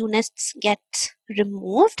 the skewness gets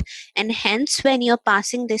removed, and hence when you're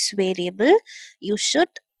passing this variable, you should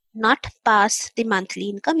not pass the monthly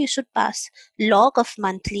income, you should pass log of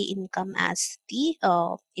monthly income as the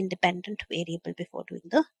independent variable before doing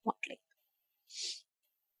the modeling.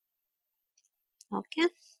 Okay.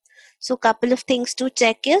 So couple of things to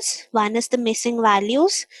check is, one is the missing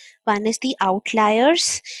values, one is the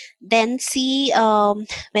outliers, then see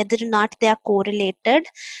whether or not they are correlated,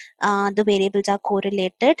 the variables are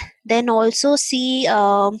correlated. Then also see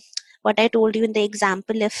what I told you in the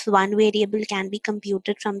example, if one variable can be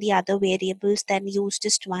computed from the other variables, then use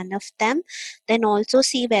just one of them. Then also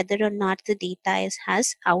see whether or not the data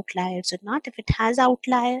has outliers or not. If it has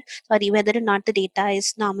whether or not the data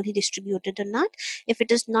is normally distributed or not. If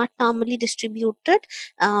it is not normally distributed,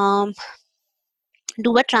 do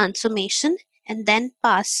a transformation and then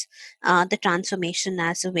pass the transformation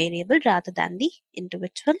as a variable rather than the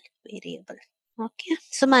individual variable. Okay,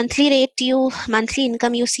 so monthly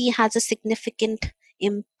income you see has a significant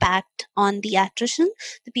impact on the attrition.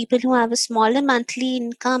 The people who have a smaller monthly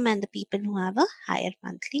income and the people who have a higher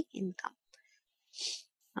monthly income.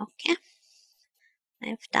 Okay,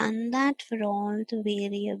 I've done that for all the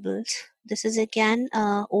variables. This is again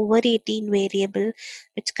over 18 variable,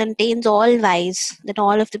 which contains all y's, that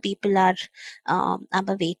all of the people are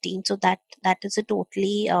above 18. So that is a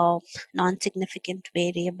totally non-significant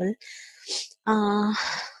variable.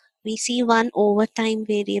 We see one overtime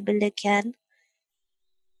variable again.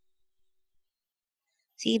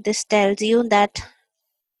 See, this tells you that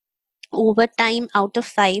overtime out of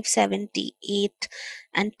 578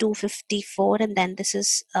 and 254, and then this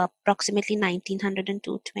is approximately 1900 and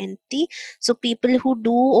 220. So people who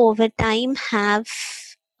do overtime have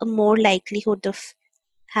a more likelihood of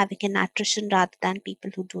having an attrition rather than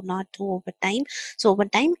people who do not do overtime. So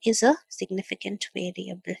overtime is a significant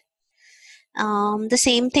variable. The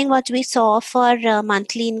same thing what we saw for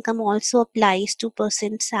monthly income also applies to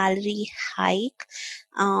percent salary hike.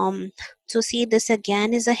 So see, this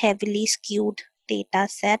again is a heavily skewed data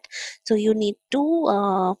set. So you need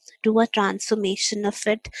to do a transformation of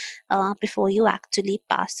it before you actually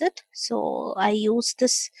pass it. So I use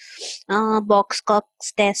this box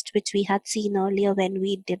Cox test which we had seen earlier when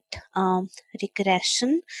we did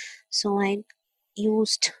regression. So I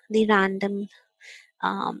used the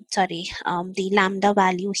the lambda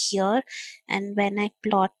value here, and when I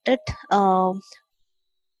plotted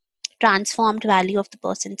transformed value of the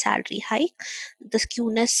percent salary hike, the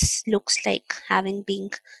skewness looks like having been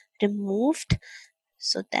removed.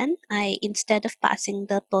 So then I, instead of passing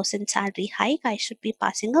the percent salary hike, I should be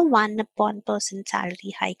passing a 1 upon percent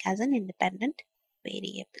salary hike as an independent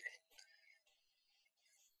variable.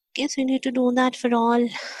 Okay, so you need to do that for all.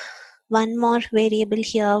 One more variable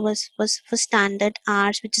here was for standard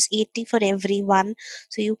hours, which is 80 for everyone,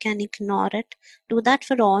 so you can ignore it. Do that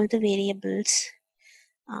for all the variables.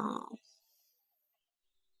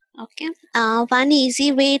 Okay. One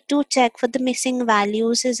easy way to check for the missing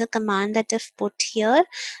values is a command that I've put here.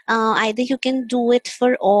 Either you can do it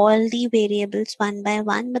for all the variables one by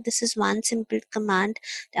one, but this is one simple command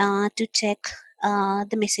to check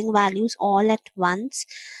the missing values all at once.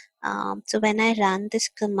 So when I run this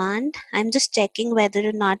command, I'm just checking whether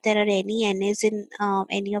or not there are any NAs in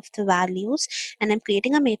any of the values, and I'm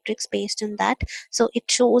creating a matrix based on that. So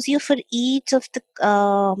it shows you for each of the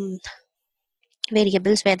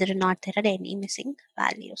variables whether or not there are any missing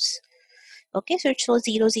values. Okay, so it shows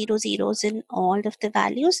 0 0 0s in all of the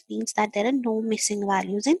values, means that there are no missing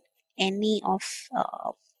values in any of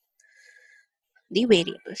the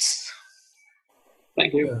variables.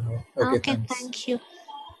 Thank you. Okay, Okay, thanks. thank you.